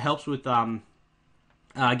juice, and it helps with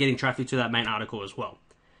getting traffic to that main article as well.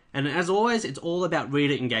 And as always, it's all about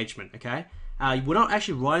reader engagement. Okay, we're not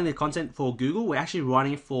actually writing the content for Google, we're actually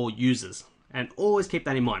writing it for users, and always keep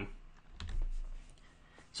that in mind.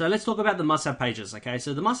 So let's talk about the must-have pages. Okay,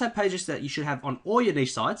 so the must-have pages that you should have on all your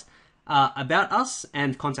niche sites are About Us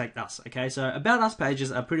and Contact Us. Okay, so About Us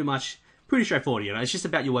pages are pretty straightforward. You know, it's just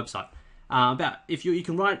about your website. About if you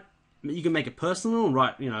can write, you can make it personal and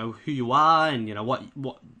write, you know, who you are and, you know, what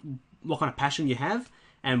kind of passion you have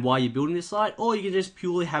and why you're building this site, or you can just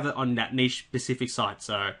purely have it on that niche specific site.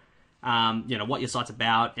 So you know, what your site's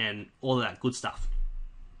about and all of that good stuff.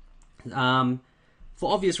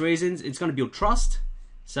 For obvious reasons, it's going to build trust.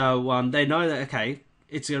 So they know that, okay,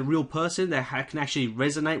 it's a real person that can actually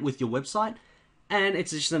resonate with your website, and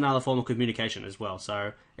it's just another form of communication as well.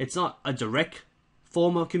 So it's not a direct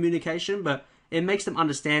form of communication, but it makes them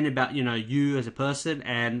understand about, you know, you as a person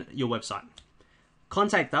and your website.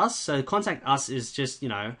 Contact Us. So Contact Us is just, you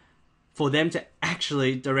know, for them to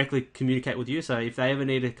actually directly communicate with you. So if they ever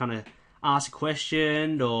need to kind of ask a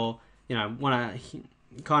question, or, you know, want to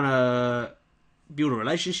kind of build a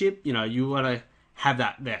relationship, you know, you want to have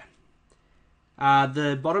that there.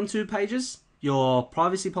 The bottom 2 pages, your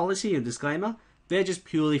privacy policy and disclaimer, they're just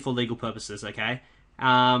purely for legal purposes. Okay,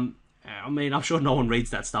 I mean, I'm sure no one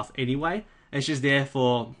reads that stuff anyway. It's just there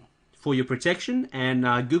for your protection,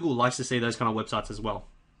 and Google likes to see those kind of websites as well.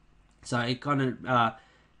 So it kind of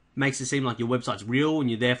makes it seem like your website's real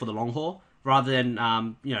and you're there for the long haul, rather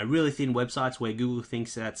than you know, really thin websites where Google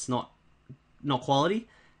thinks that's not quality,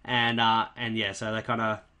 and yeah, so they kind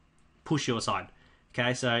of push you aside.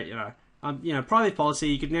 Okay, so you know, private policy,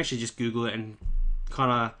 you can actually just Google it and kind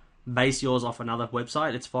of base yours off another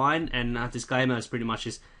website. It's fine. And disclaimer is pretty much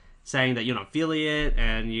just saying that you're not affiliate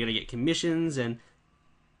and you're gonna get commissions, and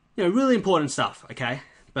really important stuff. Okay,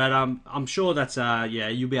 but I'm sure that's yeah,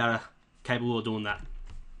 you'll be capable of doing that.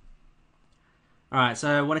 All right,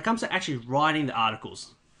 so when it comes to actually writing the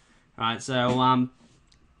articles, all right, so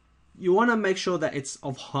you want to make sure that it's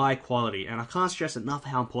of high quality, and I can't stress enough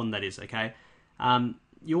how important that is. Okay,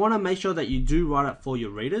 you want to make sure that you do write it for your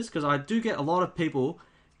readers, because I do get a lot of people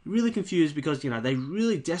really confused because they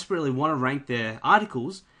really desperately want to rank their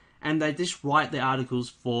articles, and they just write their articles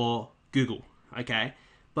for Google. Okay,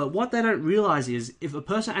 but what they don't realize is if a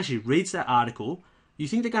person actually reads that article, you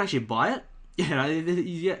think they can actually buy it?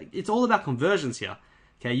 It's all about conversions here.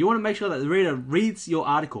 Okay, you want to make sure that the reader reads your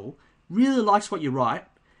article, really likes what you write,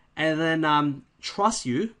 and then trust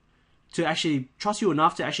you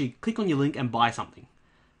enough to actually click on your link and buy something.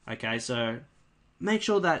 Okay, so make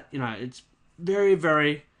sure that it's very,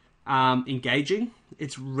 very engaging.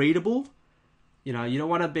 It's readable. You don't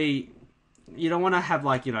want to have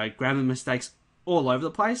like grammar mistakes all over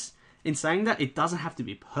the place. In saying that, it doesn't have to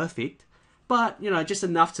be perfect, but just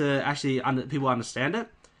enough to actually people understand it.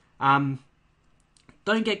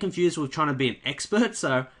 Don't get confused with trying to be an expert.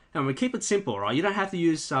 So we keep it simple, right? You don't have to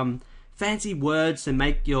use some fancy words to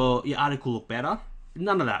make your article look better.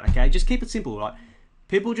 None of that. Okay, just keep it simple, right?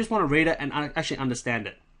 People just want to read it and actually understand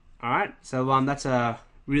it. All right, so that's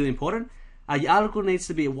really important. Your article needs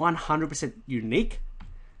to be 100% unique.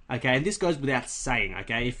 Okay, and this goes without saying.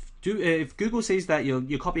 Okay, if Google sees that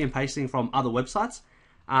you're copy and pasting from other websites,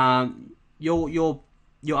 your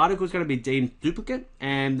article is going to be deemed duplicate,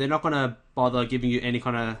 and they're not going to bother giving you any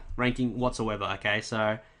kind of ranking whatsoever. Okay,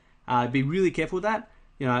 so be really careful with that.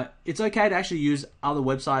 It's okay to actually use other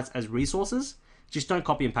websites as resources. Just don't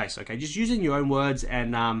copy and paste. Okay, just using your own words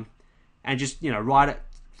and just write it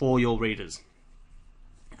for your readers.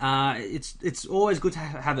 It's always good to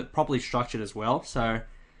have it properly structured as well. So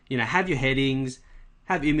have your headings,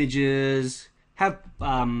 have images, have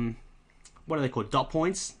what are they called? Dot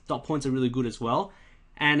points. Dot points are really good as well.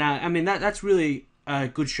 And I mean that's really a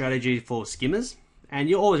good strategy for skimmers. And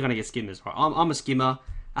you're always going to get skimmers, right? I'm a skimmer.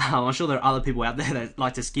 I'm sure there are other people out there that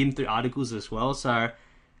like to skim through articles as well. So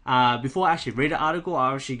before I actually read an article,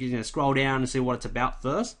 I actually scroll down and see what it's about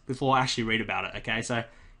first before I actually read about it. Okay, so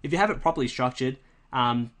if you have it properly structured,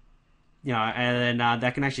 and then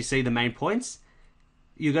they can actually see the main points,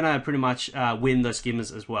 you're gonna pretty much win those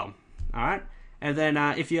skimmers as well. All right, and then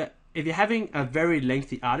if you're having a very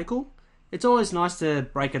lengthy article, it's always nice to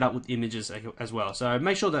break it up with images as well. So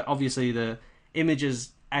make sure that obviously the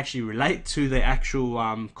images actually relate to the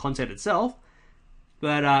actual content itself.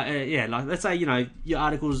 But yeah, like let's say your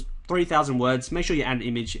article's 3,000 words. Make sure you add an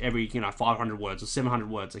image every 500 words or 700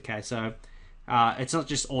 words. Okay, so it's not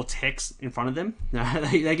just all text in front of them.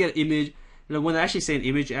 They get an image. When they actually see an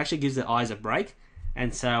image, it actually gives their eyes a break,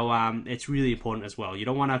 and so it's really important as well. You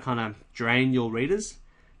don't want to kind of drain your readers.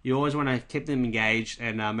 You always want to keep them engaged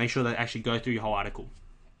and make sure they actually go through your whole article.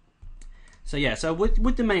 So yeah, so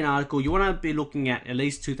with the main article, you want to be looking at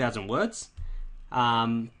least 2,000 words.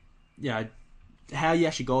 How you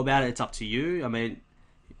actually go about it, it's up to you. I mean,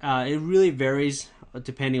 it really varies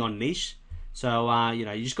depending on niche. So, you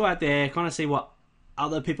just go out there, kind of see what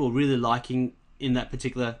other people are really liking in that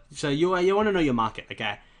particular... So you want to know your market,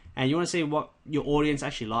 okay? And you want to see what your audience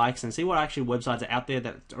actually likes and see what actually websites are out there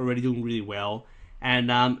that are already doing really well and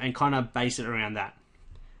kind of base it around that.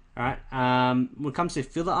 All right. When it comes to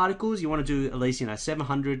filler articles, you want to do at least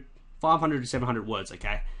 500 to 700 words.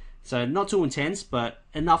 Okay, so not too intense, but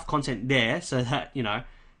enough content there so that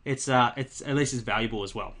it's at least as valuable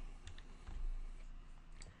as well.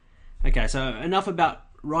 Okay, so enough about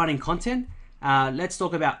writing content. Let's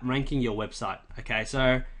talk about ranking your website. Okay,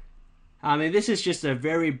 so I mean this is just a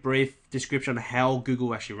very brief description of how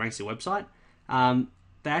Google actually ranks your website.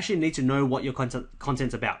 They actually need to know what your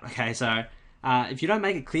content's about. Okay, so if you don't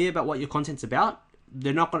make it clear about what your content's about,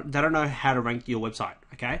 they don't know how to rank your website.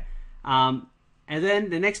 Okay, and then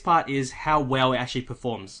the next part is how well it actually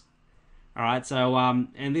performs. All right, so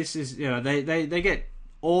and this is they get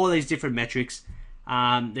all these different metrics.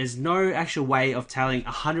 There's no actual way of telling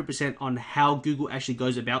 100% on how Google actually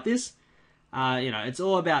goes about this. It's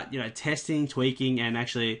all about testing, tweaking, and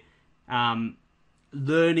actually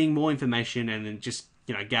learning more information, and then just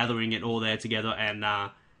gathering it all there together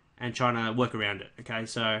and trying to work around it. Okay,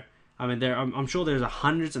 so I mean I'm sure there's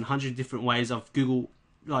hundreds and hundreds of different ways of Google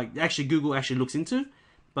Google actually looks into,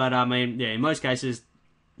 but I mean in most cases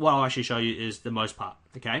what I'll actually show you is the most part.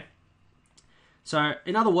 Okay. So,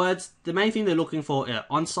 in other words, the main thing they're looking for are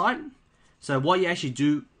on-site, so what you actually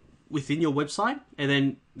do within your website, and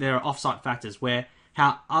then there are off-site factors, where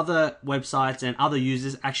how other websites and other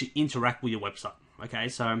users actually interact with your website. Okay,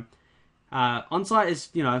 so On-site is,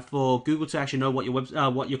 for Google to actually know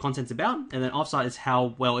what your content's about, and then off-site is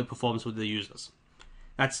how well it performs with the users.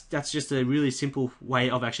 That's just a really simple way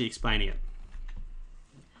of actually explaining it.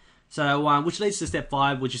 So, which leads to step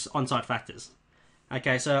 5, which is on-site factors.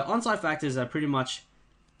 Okay, so on-site factors are pretty much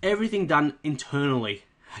everything done internally.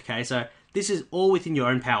 Okay, so this is all within your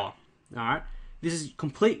own power. All right, this is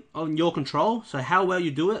complete on your control. So how well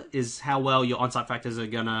you do it is how well your on-site factors are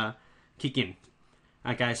gonna kick in.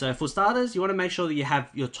 Okay, so for starters, you want to make sure that you have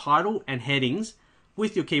your title and headings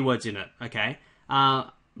with your keywords in it. Okay,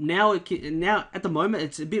 now at the moment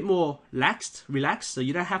it's a bit more relaxed, so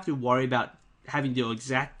you don't have to worry about having your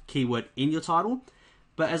exact keyword in your title.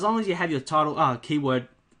 But as long as you have your title keyword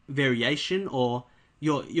variation or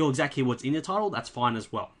your exact keywords in your title, that's fine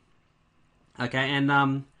as well. Okay, and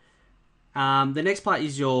the next part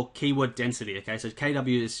is your keyword density. Okay, so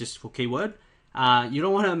KW is just for keyword. You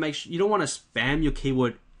don't want to spam your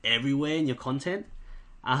keyword everywhere in your content.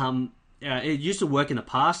 It used to work in the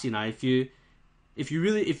past. If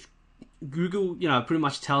Google pretty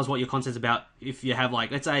much tells what your content's about. If you have,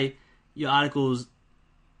 like, let's say your article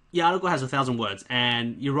has 1,000 words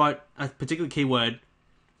and you wrote a particular keyword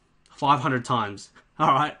 500 times.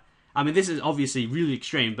 All right, I mean, this is obviously really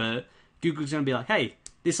extreme, but Google's going to be like, hey,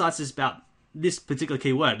 this site's is about this particular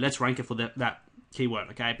keyword. Let's rank it for that keyword,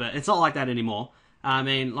 okay? But it's not like that anymore. I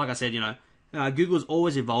mean, like I said, Google's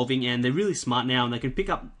always evolving, and they're really smart now, and they can pick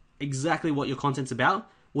up exactly what your content's about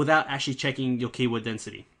without actually checking your keyword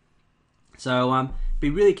density. So be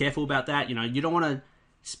really careful about that. You don't want to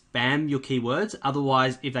spam your keywords.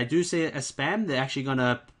 Otherwise, if they do see it as spam, they're actually going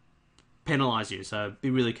to penalize you. So be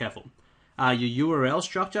really careful. Your URL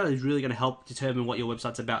structure is really going to help determine what your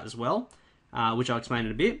website's about as well, which I'll explain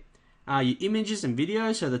in a bit. Your images and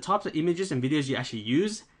videos, so the types of images and videos you actually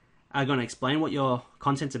use are going to explain what your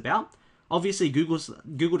content's about. Obviously, Google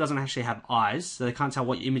doesn't actually have eyes, so they can't tell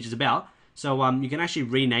what your image is about. So you can actually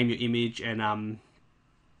rename your image, and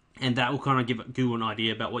that will kind of give Google an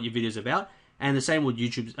idea about what your video is about. And the same with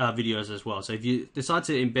YouTube videos as well. So if you decide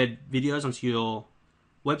to embed videos onto your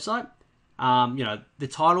website, the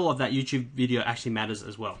title of that YouTube video actually matters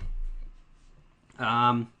as well.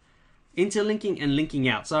 Interlinking and linking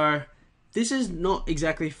out. So this is not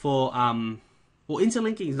exactly for,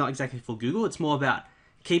 interlinking is not exactly for Google. It's more about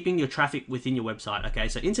keeping your traffic within your website. Okay,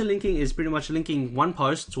 so interlinking is pretty much linking one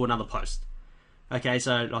post to another post. Okay,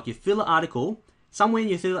 so like your filler article, somewhere in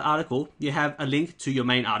your filler article, you have a link to your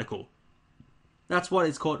main article. That's what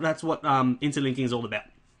it's called. That's what interlinking is all about.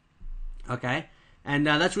 Okay, and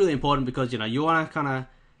that's really important because you want to kind of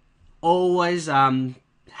always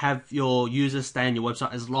have your users stay on your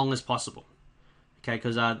website as long as possible. Okay,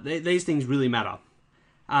 because these things really matter.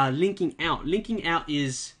 Linking out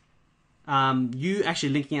is you actually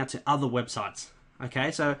linking out to other websites.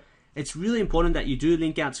 Okay, so it's really important that you do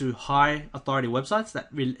link out to high authority websites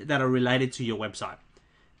that are related to your website.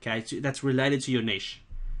 Okay, that's related to your niche.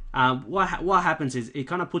 What happens is it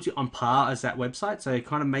kind of puts you on par as that website, so it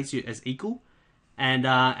kind of makes you as equal, and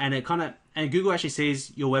Google actually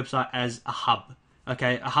sees your website as a hub.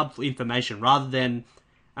 Okay, a hub for information rather than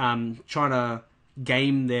trying to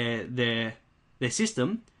game their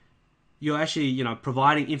system. You're actually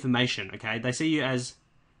providing information. Okay, they see you as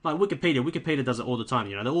like Wikipedia. Wikipedia does it all the time.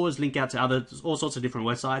 They always link out to all sorts of different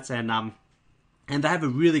websites, and they have a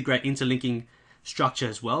really great interlinking structure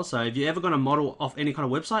as well. So if you're ever going to model off any kind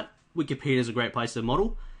of website, Wikipedia is a great place to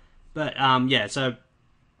model. But so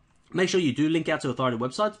make sure you do link out to authority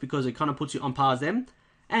websites because it kind of puts you on par as them,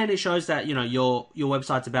 and it shows that your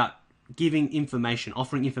website's about giving information,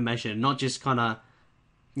 offering information, not just kind of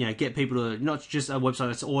get people to, not just a website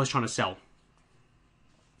that's always trying to sell.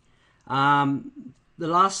 The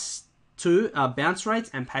last two are bounce rates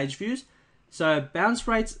and page views. So bounce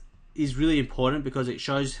rates is really important because it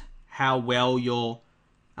shows how well your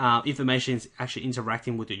information is actually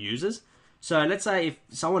interacting with your users. So let's say if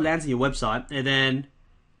someone lands on your website and then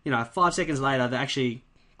 5 seconds later they actually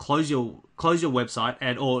close your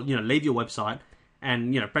website or leave your website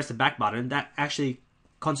and press the back button, that actually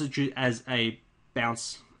constitutes as a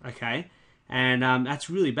bounce. Okay, and that's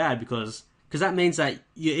really bad because that means that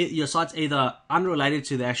your site's either unrelated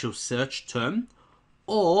to the actual search term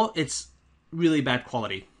or it's really bad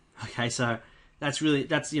quality. Okay, so that's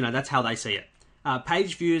how they see it.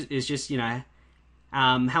 Page views is just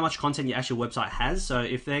how much content your actual website has. So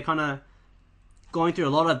if they're kind of going through a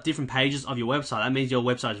lot of different pages of your website, that means your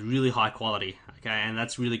website is really high quality. Okay, and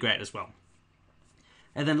that's really great as well.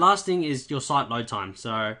 And then last thing is your site load time.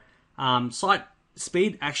 So site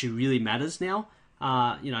speed actually really matters now.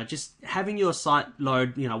 Just having your site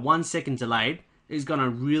load 1 second delayed is going to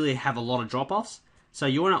really have a lot of drop-offs. So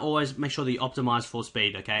you want to always make sure that you optimize for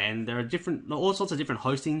speed, okay? And there are all sorts of different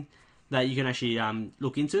hosting that you can actually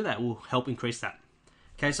look into that will help increase that.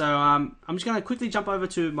 Okay, so I'm just going to quickly jump over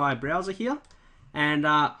to my browser here, and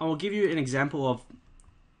I will give you an example of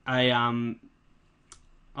a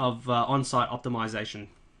on-site optimization.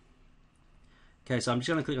 Okay, so I'm just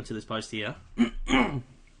going to click onto this post here.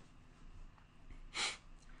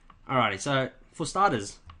 Alrighty, so for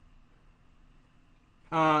starters,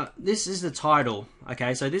 this is the title.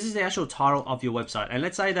 Okay, so this is the actual title of your website, and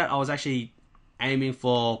let's say that I was actually aiming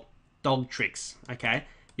for dog tricks. Okay,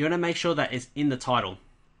 you want to make sure that it's in the title.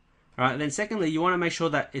 Alright, then secondly, you want to make sure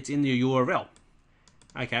that it's in the URL.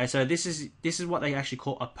 Okay, so this is what they actually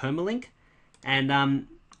call a permalink, and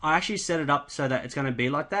I actually set it up so that it's going to be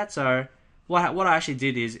like that. So what I actually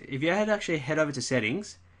did is, if you actually head over to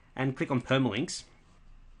settings and click on permalinks,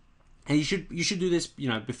 and you should do this, you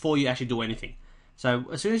know, before you actually do anything. So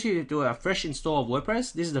as soon as you do a fresh install of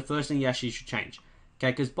WordPress, this is the first thing you actually should change. Okay,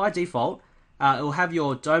 because by default, it will have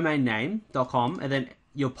your domain name.com and then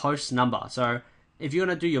your post number. So if you're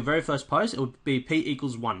going to do your very first post, it would be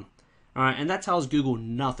p=1. All right, and that tells Google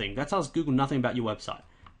nothing. That tells Google nothing about your website.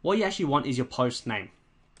 What you actually want is your post name.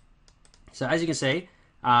 So as you can see,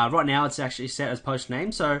 right now it's actually set as post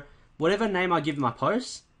name. So whatever name I give my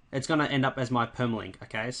post, it's going to end up as my permalink.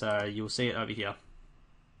 Okay, so you'll see it over here.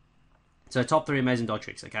 So top 3 amazing dog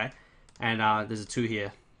tricks. Okay, and there's a 2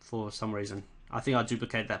 here for some reason. I think I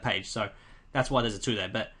duplicated that page, so that's why there's a 2 there.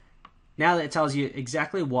 But now that it tells you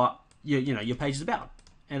exactly what your page is about,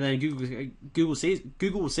 and then Google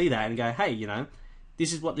will see that and go, hey,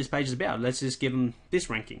 this is what this page is about. Let's just give them this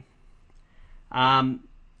ranking.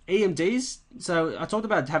 EMDs. So I talked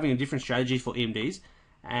about having a different strategy for EMDs,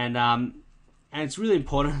 and it's really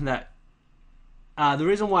important that the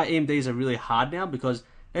reason why EMDs are really hard now, because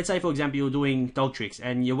let's say, for example, you're doing dog tricks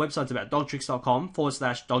and your website's about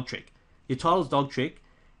dogtricks.com/dog trick. Your title's dog trick,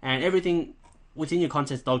 and everything within your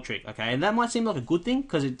content's dog trick. Okay, and that might seem like a good thing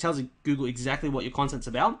because it tells Google exactly what your content's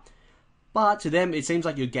about. But to them, it seems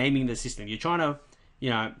like you're gaming the system. You're trying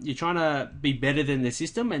to be better than the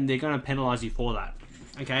system, and they're going to penalize you for that.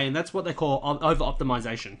 Okay, and that's what they call over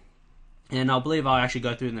optimization. And I believe I'll actually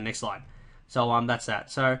go through in the next slide. So that's that.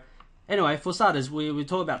 So anyway, for starters, we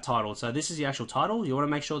talk about title. So this is the actual title. You want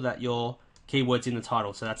to make sure that your keyword's in the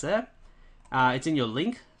title. So that's there. It's in your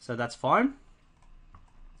link, so that's fine.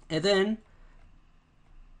 And then,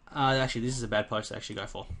 actually, this is a bad post to actually go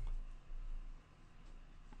for.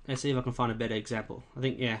 Let's see if I can find a better example. I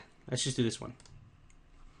think, yeah, let's just do this one.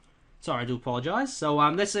 Sorry, I do apologize. So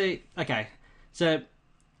let's see. Okay, so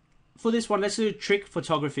for this one, let's do trick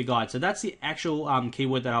photography guide. So that's the actual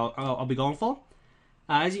keyword that I'll be going for.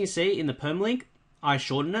 As you can see in the permalink, I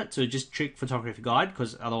shortened it to just trick photography guide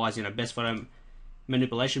because otherwise, best photo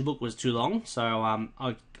manipulation book was too long. So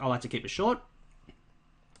I like to keep it short.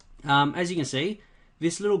 As you can see,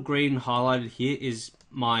 this little green highlighted here is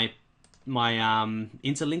my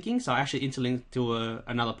interlinking. So I actually interlinked to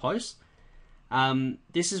another post.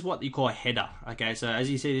 This is what you call a header. Okay, so as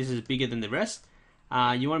you see, this is bigger than the rest.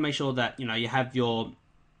 You want to make sure that you have your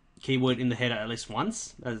keyword in the header at least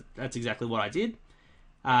once. That's exactly what I did.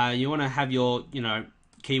 You want to have your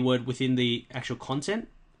keyword within the actual content,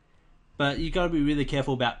 but you got to be really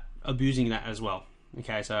careful about abusing that as well.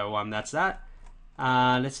 Okay, so that's that.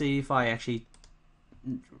 Let's see if I actually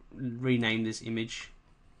rename this image.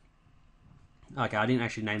 Okay, I didn't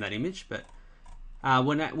actually name that image, but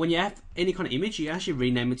when you have any kind of image, you actually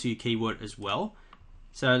rename it to your keyword as well.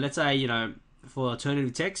 So let's say for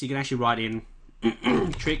alternative text, you can actually write in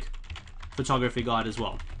trick photography guide as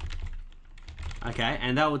well. Okay,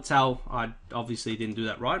 and that would tell, I obviously didn't do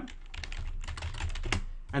that right,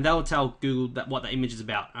 and that will tell Google what the image is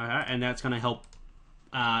about. Okay, and that's going to help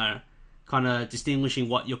kind of distinguishing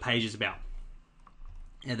what your page is about.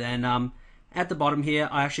 And then at the bottom here,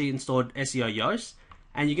 I actually installed SEO Yoast,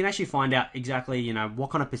 and you can actually find out exactly what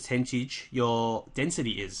kind of percentage your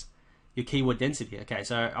density is, your keyword density. Okay,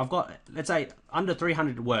 so I've got, let's say, under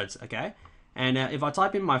 300 words. Okay, and if I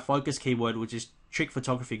type in my focus keyword, which is trick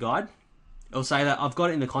photography guide, it'll say that I've got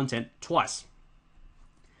it in the content twice.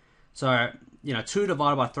 So 2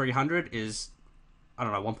 divided by 300 is, I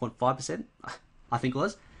don't know, 1.5%, I think it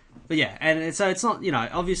was. But yeah, and so it's not,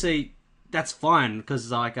 obviously that's fine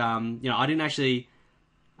because like I didn't actually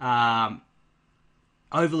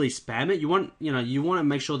overly spam it. You want to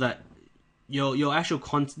make sure that your actual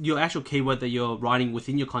keyword that you're writing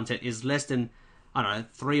within your content is less than, I don't know,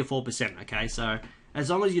 3 or 4%. Okay, so as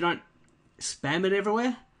long as you don't spam it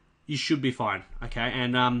everywhere, you should be fine. Okay,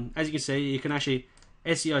 and as you can see, you can actually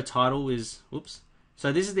SEO title is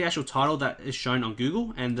so this is the actual title that is shown on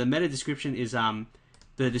Google, and the meta description is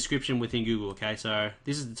the description within Google. Okay, so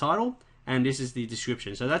this is the title and this is the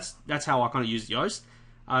description. So that's how I kind of use Yoast.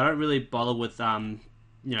 I don't really bother with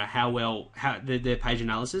you know, how their page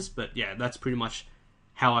analysis, but yeah, that's pretty much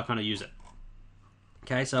how I kind of use it.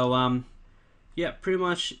 Okay, so yeah, pretty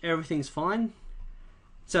much everything's fine.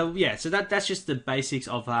 So yeah, so that's just the basics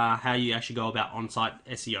of how you actually go about on-site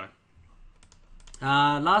SEO.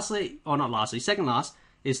 Second last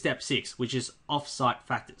is step 6, which is off-site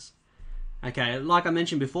factors. Okay, like I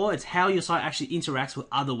mentioned before, it's how your site actually interacts with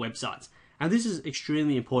other websites, and this is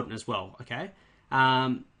extremely important as well. Okay,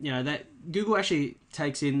 you know, that Google actually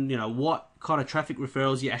takes in, you know, what kind of traffic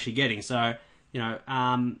referrals you're actually getting. So, you know,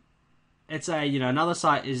 let's say, you know, another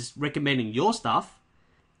site is recommending your stuff,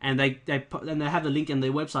 and they have the link in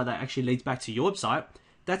their website that actually leads back to your website.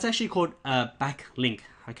 That's actually called a backlink.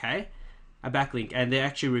 Okay, a backlink, and they're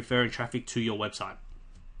actually referring traffic to your website.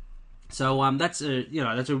 So that's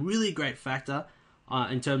a really great factor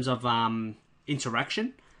in terms of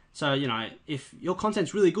interaction. So, you know, if your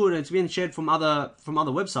content's really good and it's being shared from other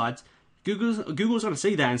websites, Google's going to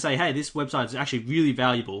see that and say, hey, this website is actually really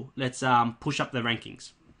valuable. Let's push up the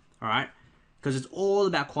rankings. All right, because it's all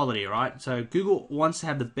about quality. All right, so Google wants to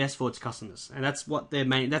have the best for its customers, and that's what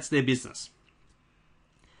that's their business.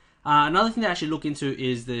 Another thing to actually look into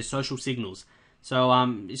is the social signals. So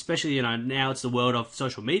especially, you know, now it's the world of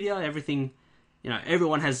social media. Everything, you know,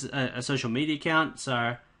 everyone has a social media account.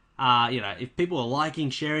 So you know, if people are liking,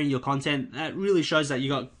 sharing your content, that really shows that you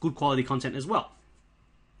got good quality content as well.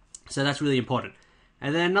 So that's really important.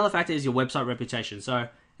 And then another factor is your website reputation. So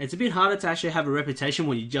it's a bit harder to actually have a reputation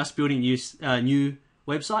when you're just building a new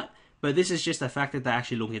website, but this is just a factor to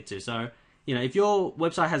actually look into. So, you know, if your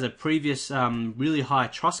website has a previous really high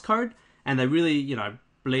trust code, and they really, you know,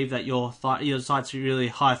 believe that your site's really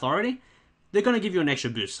high authority, they're going to give you an extra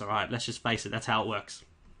boost. All right, let's just face it, that's how it works.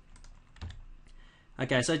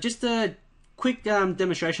 Okay, so just a quick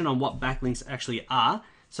demonstration on what backlinks actually are.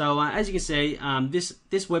 So as you can see,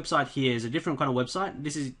 this website here is a different kind of website.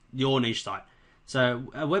 This is your niche site. So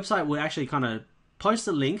a website will actually kind of post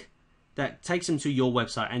a link that takes them to your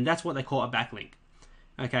website, and that's what they call a backlink.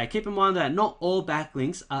 Okay, keep in mind that not all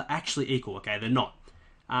backlinks are actually equal. Okay, they're not.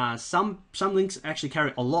 Some links actually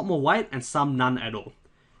carry a lot more weight, and some none at all.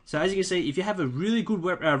 So as you can see, if you have a really good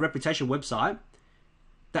reputation website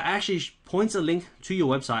that actually points a link to your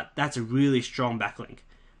website, that's a really strong backlink.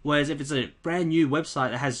 Whereas if it's a brand new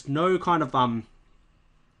website that has no kind of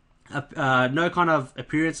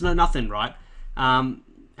appearance, no nothing, right? And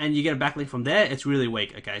you get a backlink from there, it's really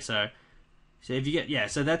weak. Okay, so if you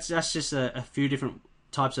get, so that's just a few different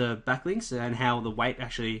types of backlinks and how the weight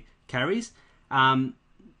actually carries.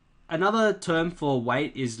 Another term for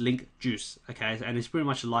weight is link juice. Okay, and it's pretty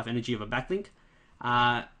much the life energy of a backlink.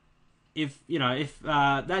 If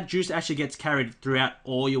that juice actually gets carried throughout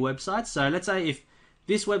all your websites. So let's say if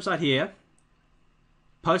this website here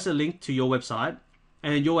posts a link to your website,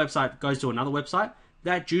 and then your website goes to another website,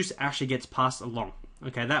 that juice actually gets passed along.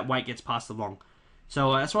 Okay, that weight gets passed along.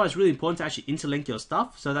 So that's why it's really important to actually interlink your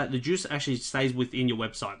stuff so that the juice actually stays within your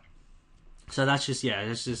website. So that's just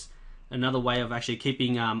another way of actually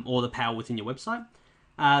keeping all the power within your website.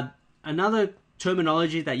 Another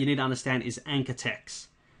terminology that you need to understand is anchor text.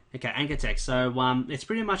 Okay, anchor text. So it's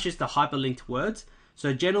pretty much just the hyperlinked words.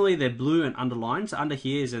 So generally they're blue and underlined. So under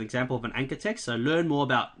here is an example of an anchor text. So learn more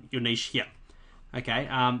about your niche here. Okay,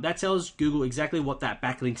 that tells Google exactly what that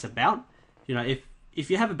backlink's about. You know, if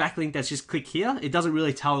you have a backlink that's just click here, it doesn't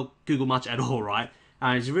really tell Google much at all, right?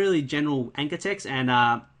 It's really general anchor text,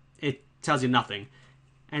 and it tells you nothing.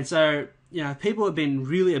 And so, you know, people have been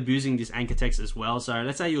really abusing this anchor text as well. So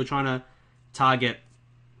let's say you're trying to target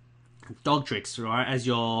dog tricks, right, as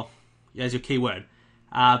your keyword.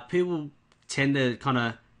 People tend to kind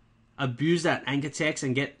of abuse that anchor text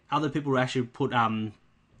and get other people to actually put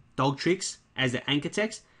dog tricks as their anchor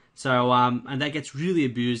text. So and that gets really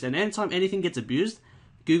abused. And anytime anything gets abused,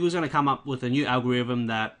 Google's going to come up with a new algorithm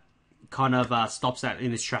that kind of stops that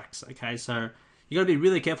in its tracks. Okay, so you got to be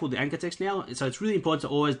really careful with the anchor text now. So it's really important to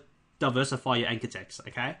always diversify your anchor text.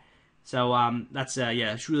 Okay, so that's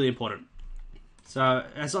it's really important. So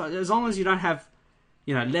as long as you don't have,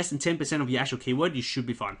 you know, less than 10% of your actual keyword, you should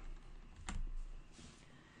be fine.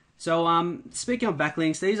 So speaking of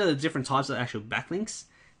backlinks, these are the different types of actual backlinks.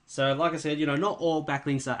 So like I said, you know, not all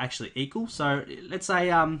backlinks are actually equal. So let's say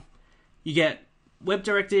you get web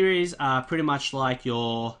directories are pretty much like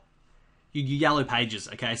your yellow pages.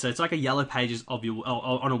 Okay, so it's like a yellow pages of your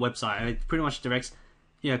on a website, and it pretty much directs,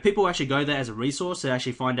 you know, people actually go there as a resource to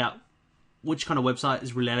actually find out which kind of website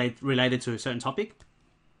is related to a certain topic.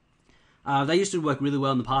 They used to work really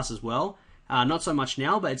well in the past as well. Not so much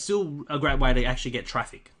now, but it's still a great way to actually get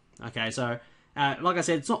traffic. Okay, so like I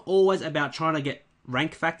said, it's not always about trying to get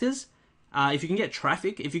rank factors. If you can get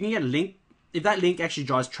traffic, if you can get a link, if that link actually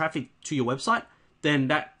drives traffic to your website, then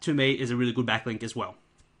that to me is a really good backlink as well.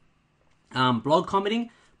 Blog commenting.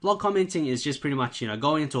 Blog commenting is just pretty much,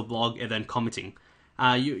 going into a blog and then commenting.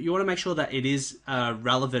 You want to make sure that it is a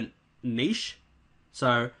relevant niche.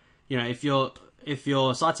 So, if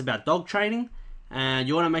your site's about dog training,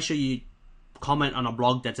 you want to make sure you comment on a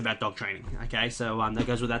blog that's about dog training. Okay, so that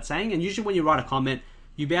goes without saying. And usually when you write a comment,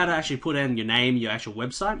 you'll be able to actually put in your name, your actual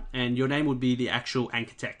website, and your name would be the actual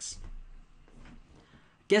anchor text.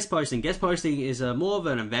 Guest posting. Guest posting is more of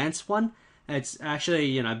an advanced one. It's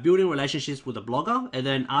actually, building relationships with a blogger and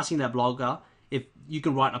then asking that blogger if you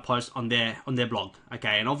can write a post on their blog.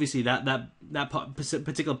 Okay, and obviously that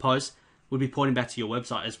particular post would be pointing back to your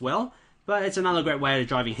website as well. But it's another great way of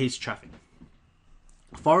driving heaps of traffic.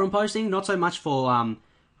 Forum posting, not so much for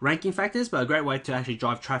ranking factors, but a great way to actually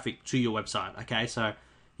drive traffic to your website. Okay, so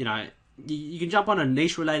you can jump on a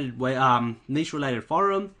niche related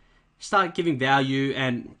forum, start giving value,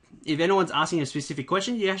 and if anyone's asking a specific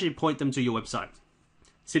question, you actually point them to your website.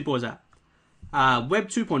 Simple as that. Web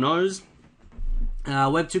 2.0s.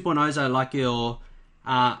 Web 2.0s are like your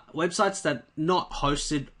websites that not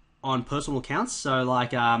hosted on personal accounts. So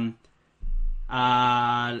like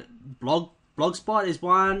Blogspot is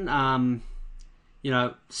one.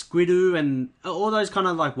 Squidoo and all those kind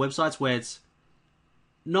of like websites where it's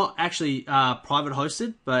not actually private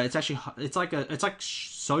hosted, but it's like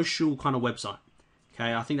social kind of website.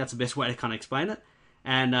 Okay, I think that's the best way to kind of explain it.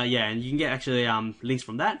 And and you can get actually links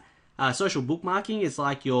from that. Social bookmarking is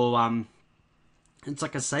like your it's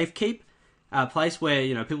like a safe keep place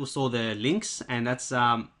where people store their links, and that's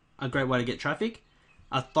a great way to get traffic.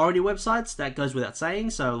 Authority websites, that goes without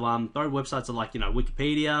saying. So authority websites are like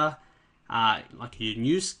Wikipedia, like your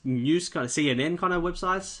news kind of CNN kind of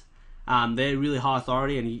websites. They're really high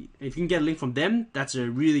authority, and if you can get a link from them, that's a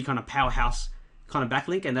really kind of powerhouse kind of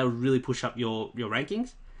backlink, and that will really push up your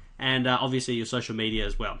rankings, and obviously your social media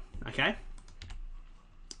as well. Okay,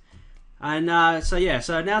 and so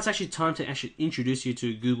now it's actually time to actually introduce you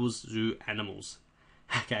to Google's Zoo Animals.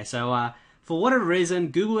 Okay, so for whatever reason,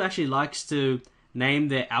 Google actually likes to name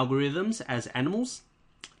their algorithms as animals.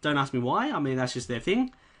 Don't ask me why. I mean, that's just their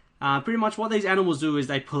thing. Pretty much what these animals do is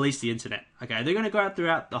they police the internet. Okay, they're going to go out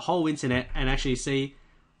throughout the whole internet and actually see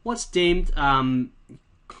what's deemed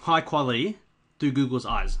high quality through Google's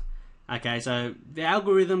eyes. Okay, so the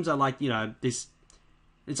algorithms are like this.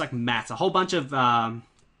 It's like maths, a whole bunch of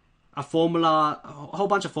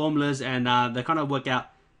formulas, and they kind of work out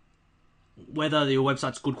whether your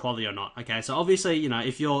website's good quality or not. Okay, so obviously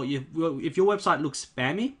if your website looks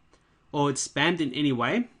spammy or it's spammed in any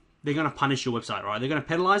way, they're going to punish your website, right? They're going to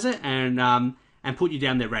penalize it and put you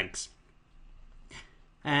down their ranks.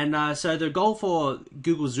 And so the goal for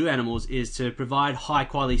Google Zoo Animals is to provide high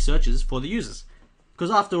quality searches for the users, because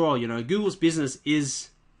after all, Google's business is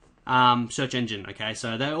search engine. Okay,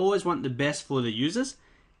 so they always want the best for the users,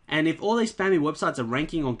 and if all these spammy websites are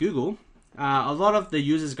ranking on Google, a lot of the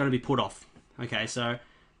users are going to be put off. Okay, so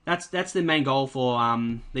that's the main goal for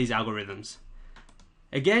these algorithms.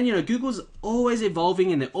 Again, Google's always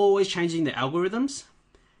evolving and they're always changing the algorithms,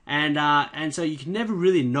 and so you can never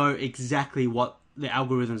really know exactly what the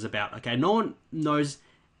algorithm's about. Okay, no one knows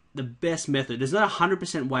the best method. There's no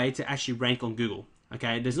 100% way to actually rank on Google.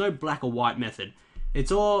 Okay, there's no black or white method.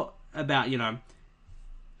 It's all about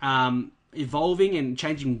evolving and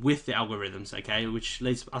changing with the algorithms. Okay, which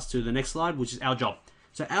leads us to the next slide, which is our job.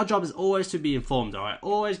 So our job is always to be informed. All right,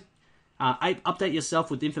 always update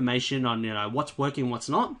yourself with information on what's working, what's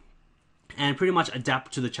not, and pretty much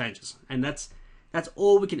adapt to the changes. And that's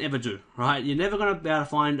all we can ever do. Right, you're never going to be able to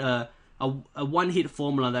find a one-hit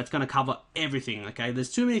formula that's going to cover everything. Okay,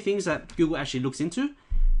 there's too many things that Google actually looks into,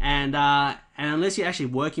 and unless you're actually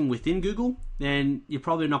working within Google, then you're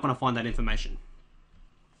probably not going to find that information.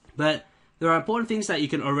 But there are important things that you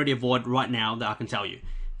can already avoid right now that I can tell you.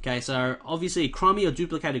 Okay, so obviously crummy or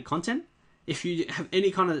duplicated content. If you have any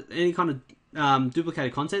kind of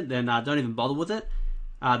duplicated content, then don't even bother with it.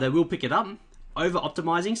 They will pick it up. Over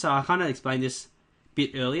optimizing. So I kind of explained this a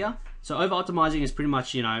bit earlier. So over optimizing is pretty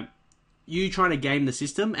much you trying to game the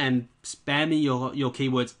system and spamming your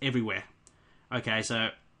keywords everywhere. Okay, so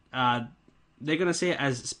they're going to see it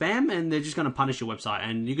as spam, and they're just going to punish your website.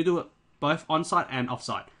 And you can do it both on-site and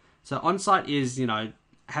off-site. So on-site is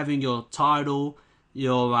having your title,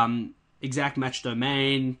 your exact match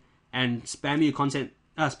domain, and spam your content,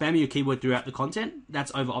 spam your keyword throughout the content. That's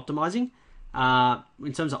over optimizing.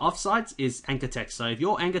 in terms of offsites is anchor text. So if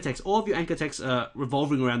your anchor text, all of your anchor texts are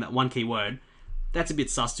revolving around that one keyword, that's a bit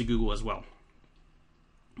sus to Google as well.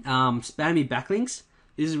 Spammy backlinks.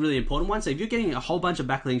 This is a really important one. So if you're getting a whole bunch of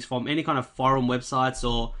backlinks from any kind of forum websites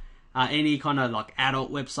or any kind of like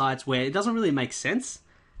adult websites where it doesn't really make sense,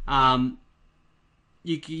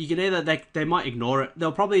 you can either, they might ignore it.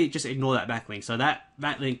 They'll probably just ignore that backlink. So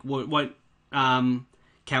that link won't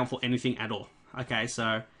count for anything at all. Okay,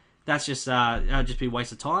 so that's just that'll just be a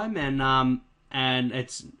waste of time and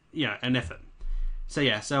it's an effort. So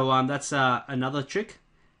yeah, so that's another trick.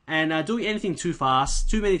 And doing anything too fast,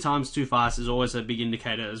 too many times too fast, is always a big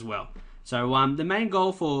indicator as well. So the main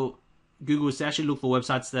goal for Google is to actually look for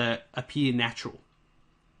websites that appear natural.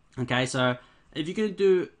 Okay, so if you can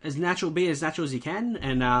do be as natural as you can,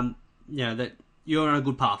 and that you're on a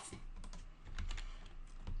good path.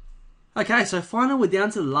 Okay, so finally we're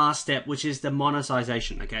down to the last step, which is the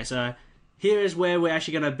monetization. Okay, so here is where we're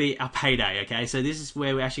actually going to be our payday. Okay, so this is where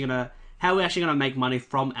how we're actually going to make money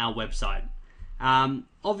from our website.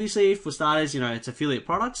 Obviously, for starters, it's affiliate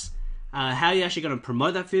products. How you're actually going to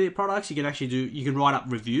promote that affiliate products, you can write up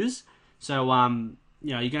reviews. So,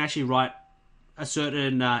 you can actually write a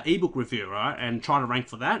certain ebook review, right, and try to rank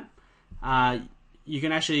for that. You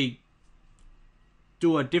can actually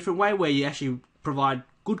do a different way where you actually provide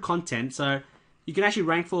good content. So you can actually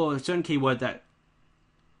rank for a certain keyword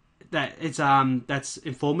that's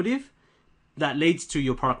informative, that leads to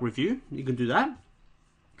your product review. You can do that.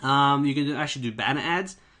 You can actually do banner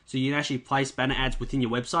ads. So you can actually place banner ads within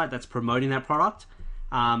your website that's promoting that product.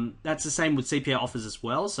 That's the same with CPA offers as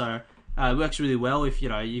well. So it works really well if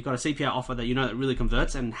you've got a CPA offer that that really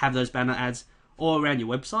converts, and have those banner ads all around your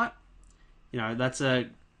website. That's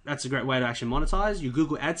a great way to actually monetize your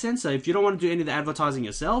Google AdSense. So if you don't want to do any of the advertising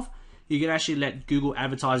yourself, you can actually let Google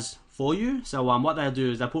advertise for you. So what they'll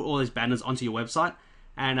do is they'll put all these banners onto your website,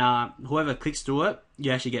 and whoever clicks through it,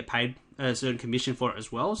 you actually get paid a certain commission for it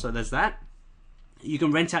as well. So there's that. You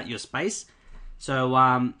can rent out your space. So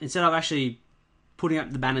instead of actually putting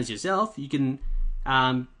up the banners yourself, you can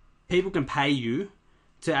people can pay you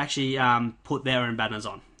to actually put their own banners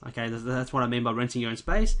on. Okay, that's what I mean by renting your own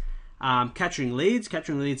space. Capturing leads.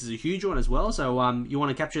 Capturing leads is a huge one as well. So you want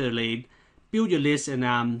to capture the lead, build your list,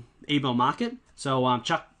 and email market. So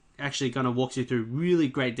Chuck actually kind of walks you through really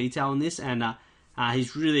great detail on this, and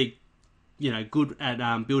he's really good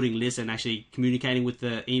at building lists and actually communicating with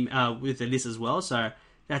the list as well. So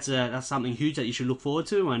that's something huge that you should look forward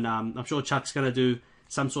to, and I'm sure Chuck's going to do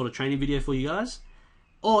some sort of training video for you guys.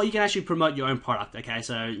 Or you can actually promote your own product. Okay,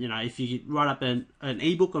 so if you write up an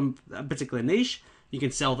ebook on a particular niche, you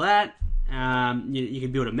can sell that. You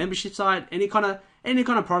can build a membership site. Any kind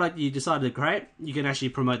of product you decide to create, you can actually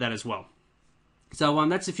promote that as well. So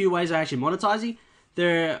that's a few ways of actually monetizing.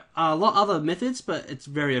 There are a lot of other methods, but it's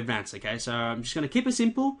very advanced. Okay, so I'm just going to keep it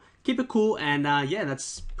simple, keep it cool, and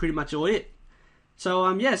that's pretty much all it.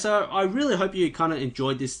 So so I really hope you kind of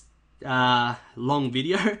enjoyed this long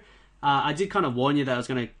video. I did kind of warn you that it was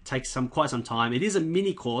going to take quite some time. It is a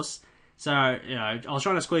mini course, so I was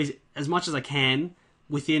trying to squeeze as much as I can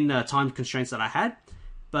within the time constraints that I had.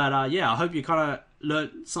 But I hope you kind of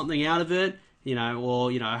learned something out of it,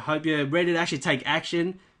 or I hope you're ready to actually take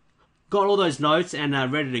action, got all those notes, and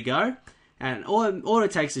ready to go. And all it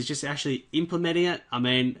takes is just actually implementing it. I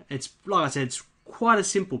mean, it's like I said, it's quite a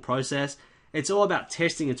simple process. It's all about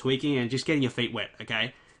testing and tweaking and just getting your feet wet.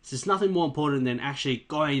 Okay. So there's nothing more important than actually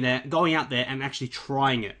going out there and actually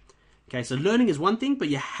trying it. Okay, so learning is one thing, but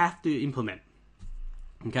you have to implement.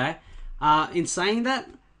 Okay, in saying that,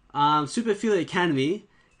 Super Affiliate Academy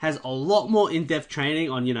has a lot more in-depth training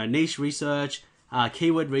on niche research,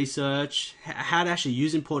 keyword research, how to actually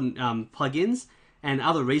use important plugins, and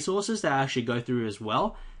other resources that I actually go through as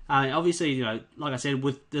well. Obviously, like I said,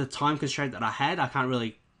 with the time constraint that I had, I can't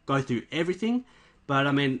really go through everything, but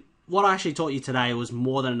I mean, what I actually taught you today was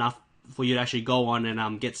more than enough for you to actually go on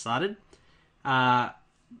and get started.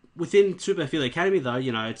 Within Super Affiliate Academy, though,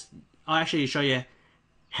 I actually show you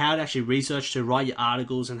how to actually research to write your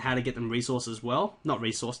articles and how to get them resourced as well. Not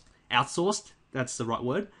resourced, outsourced. That's the right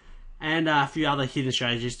word. And a few other hidden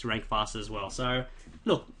strategies to rank faster as well. So,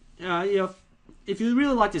 look, if you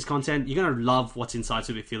really like this content, you're going to love what's inside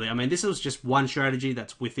Super Affiliate. I mean, this is just one strategy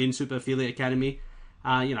that's within Super Affiliate Academy.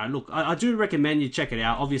 Look, I do recommend you check it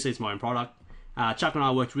out. Obviously, it's my own product. Chuck and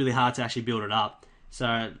I worked really hard to actually build it up.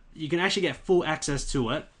 So you can actually get full access to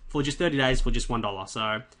it for just 30 days for just $1.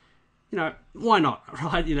 So, why not,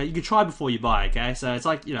 right? You can try before you buy, okay? So it's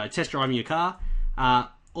like, test driving your car.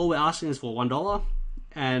 All we're asking is for $1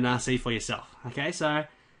 and see for yourself, okay? So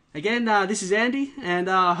Again, this is Andy, and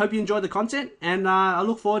I hope you enjoyed the content, and I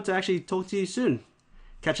look forward to actually talking to you soon.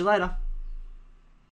 Catch you later.